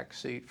take a back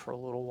seat for a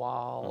little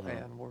while,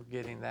 and we're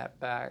getting that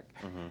back.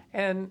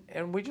 And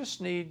we just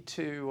need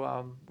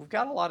to, we've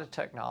got a lot of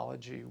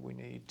technology we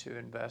need to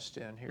invest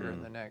in here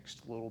in the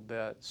next little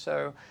bit.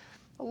 So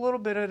a little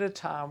bit at a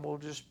time, we'll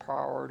just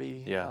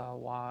priority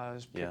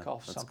wise pick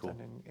off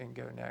something and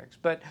go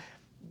next. But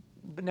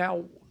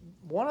now,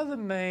 one of the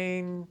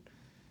main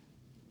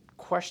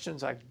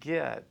questions I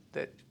get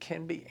that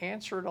can be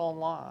answered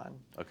online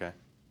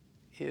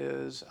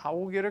is I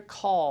will get a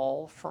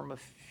call from a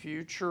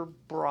future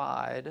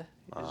bride,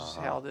 is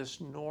how this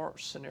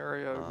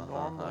scenario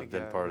normally I've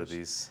been goes. part of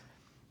these.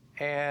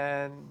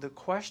 And the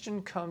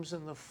question comes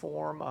in the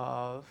form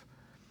of,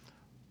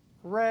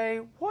 Ray,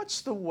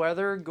 what's the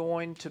weather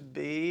going to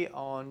be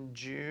on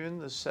June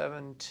the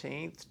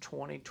 17th,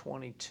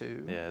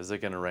 2022? Yeah, is it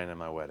going to rain at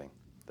my wedding?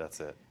 That's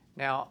it.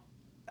 Now,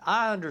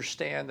 I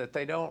understand that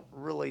they don't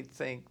really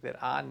think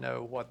that I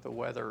know what the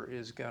weather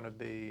is going to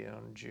be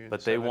on June 17th, 2022.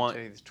 But they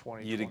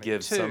want you to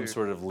give some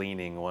sort of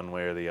leaning one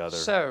way or the other.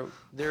 So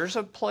there's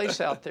a place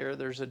out there,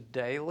 there's a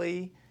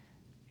daily,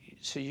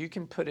 so you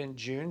can put in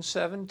June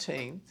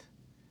 17th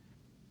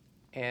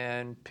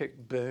and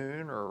pick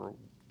Boone or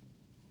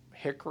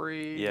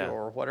Hickory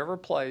or whatever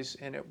place,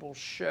 and it will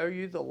show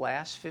you the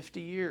last 50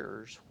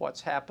 years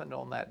what's happened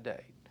on that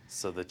date.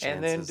 So the chances,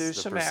 and then do the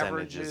some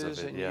percentages averages,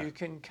 of it, and you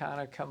can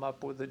kind of come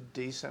up with a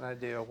decent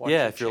idea of what yeah,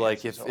 your if you're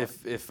like, chances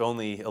if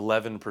only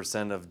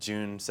 11% of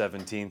June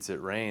 17th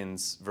it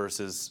rains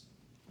versus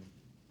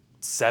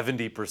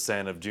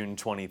 70% of June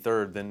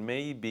 23rd, then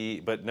maybe,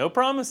 but no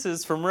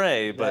promises from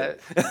Ray, but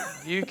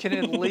you can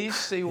at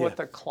least see what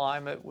the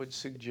climate would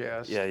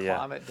suggest. Yeah.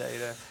 Climate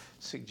data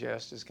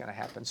suggest is going to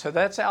happen. So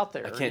that's out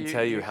there. I can't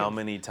tell you how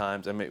many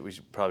times, I mean, we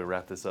should probably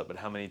wrap this up, but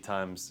how many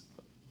times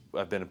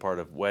I've been a part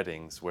of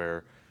weddings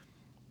where,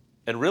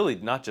 and really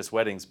not just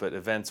weddings, but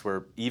events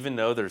where even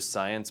though there's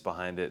science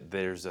behind it,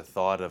 there's a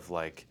thought of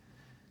like,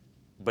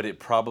 but it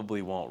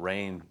probably won't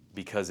rain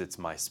because it's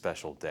my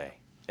special day.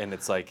 And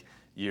it's like,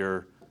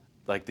 the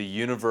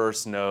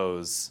universe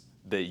knows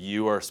that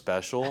you are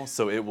special,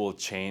 so it will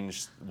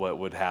change what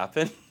would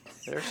happen.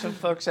 There's some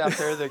folks out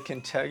there that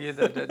can tell you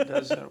that it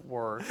doesn't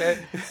work.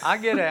 I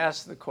get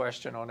asked the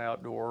question on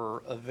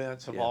outdoor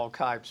events of all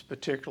types,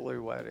 particularly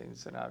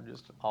weddings, and I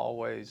just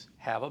always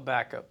have a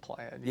backup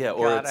plan. You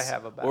gotta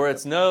have a backup or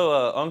it's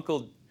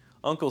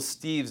Uncle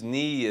Steve's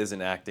knee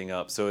isn't acting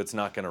up, so it's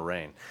not going to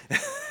rain.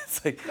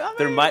 It's like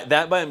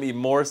that might be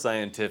more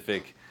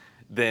scientific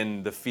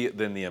than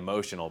the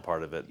emotional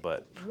part of it.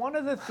 But one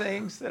of the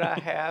things that I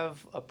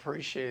have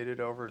appreciated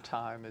over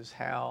time is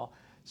how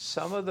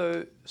some of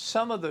those,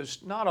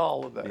 not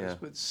all of those,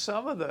 but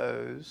some of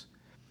those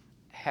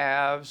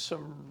have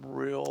some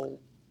real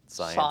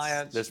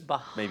science There's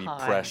behind maybe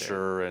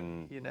pressure it,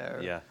 and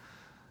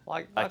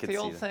like the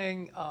old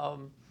thing,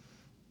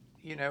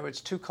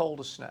 it's too cold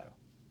to snow.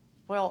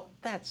 Well,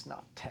 that's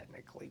not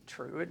technically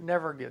true. It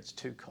never gets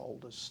too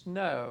cold to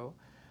snow.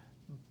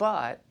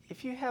 But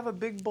if you have a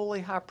big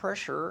bully high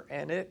pressure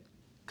and it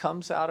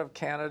comes out of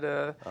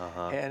Canada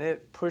and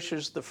it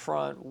pushes the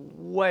front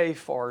way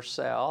far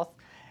south,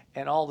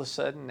 and all of a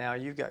sudden now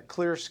you've got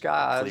clear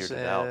skies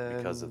cleared it out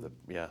because of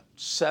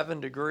 7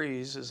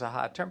 degrees is a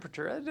high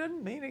temperature. That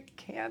doesn't mean it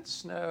can't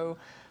snow.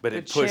 But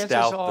it pushed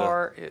out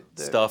the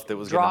stuff that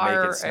was going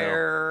to make it snow.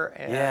 Drier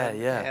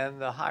air and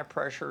the high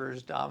pressure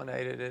has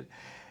dominated it.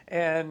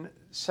 And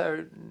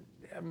so,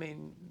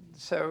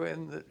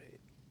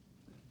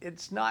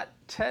 it's not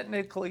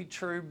technically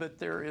true, but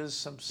there is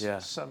some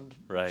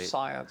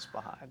science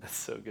behind it. That's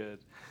so good.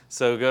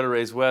 So go to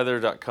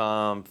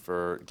raysweather.com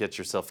get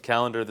yourself a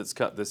calendar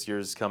this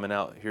year's coming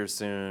out here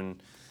soon.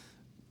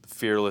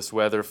 Fearless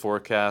weather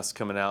forecast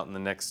coming out in the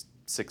next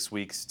 6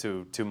 weeks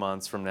to 2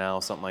 months from now,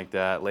 something like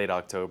that, late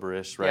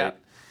October-ish, right?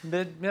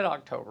 Yeah,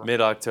 mid-October.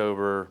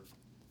 Mid-October.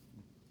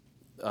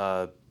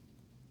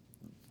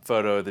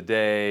 Photo of the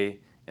day,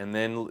 and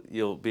then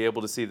you'll be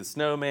able to see the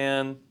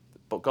snowman,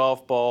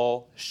 golf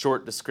ball,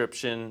 short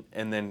description,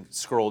 and then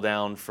scroll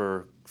down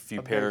for a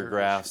few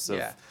paragraphs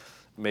of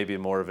maybe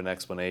more of an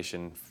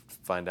explanation.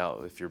 Find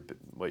out what your big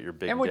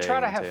day entails. And we try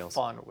to have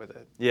fun with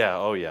it. Yeah,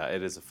 oh yeah,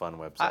 it is a fun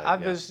website. I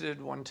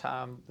visited one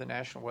time the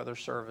National Weather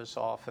Service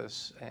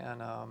office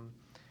and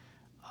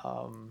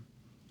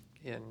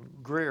in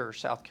Greer,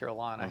 South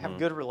Carolina. I have a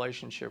good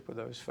relationship with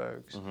those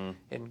folks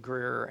in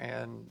Greer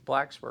and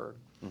Blacksburg.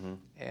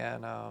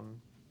 And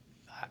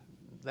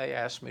they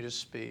asked me to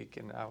speak,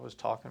 and I was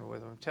talking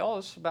with them. Tell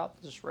us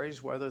about this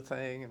raised weather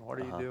thing, and what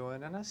are you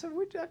doing? And I said,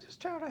 I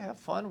just try to have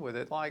fun with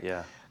it.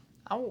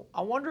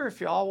 I wonder if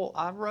y'all,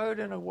 I wrote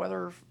in a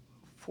weather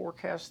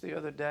forecast the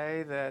other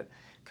day that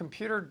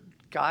computer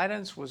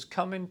guidance was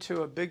coming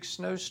to a big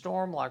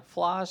snowstorm like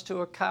flies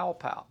to a cow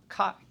pile.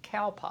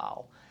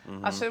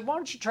 I said, why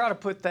don't you try to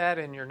put that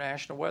in your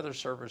National Weather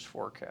Service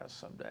forecast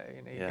someday?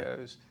 And he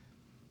goes,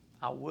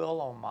 I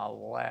will on my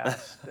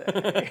last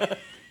day.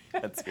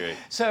 That's great.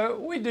 So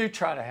we do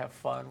try to have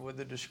fun with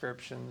the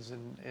descriptions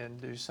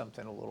and do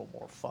something a little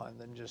more fun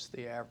than just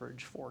the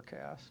average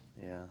forecast.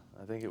 Yeah,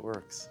 I think it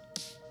works.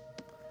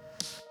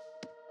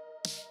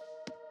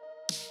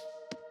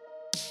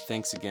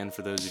 Thanks again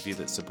for those of you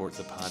that support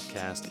the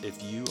podcast.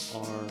 If you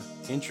are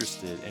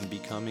interested in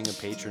becoming a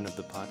patron of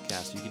the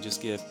podcast, you can just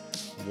give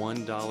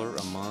 $1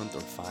 a month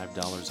or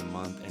 $5 a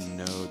month and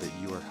know that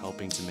you are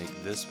helping to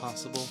make this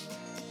possible,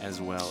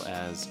 as well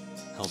as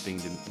helping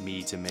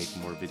me to make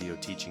more video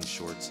teaching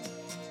shorts.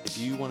 If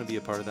you want to be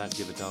a part of that,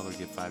 give $1,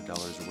 give $5,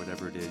 or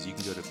whatever it is, you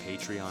can go to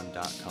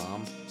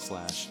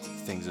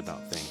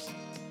patreon.com/thingsaboutthings.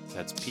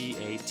 That's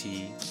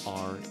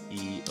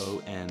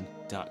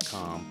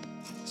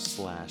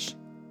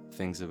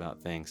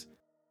patreon.com/thingsaboutthings.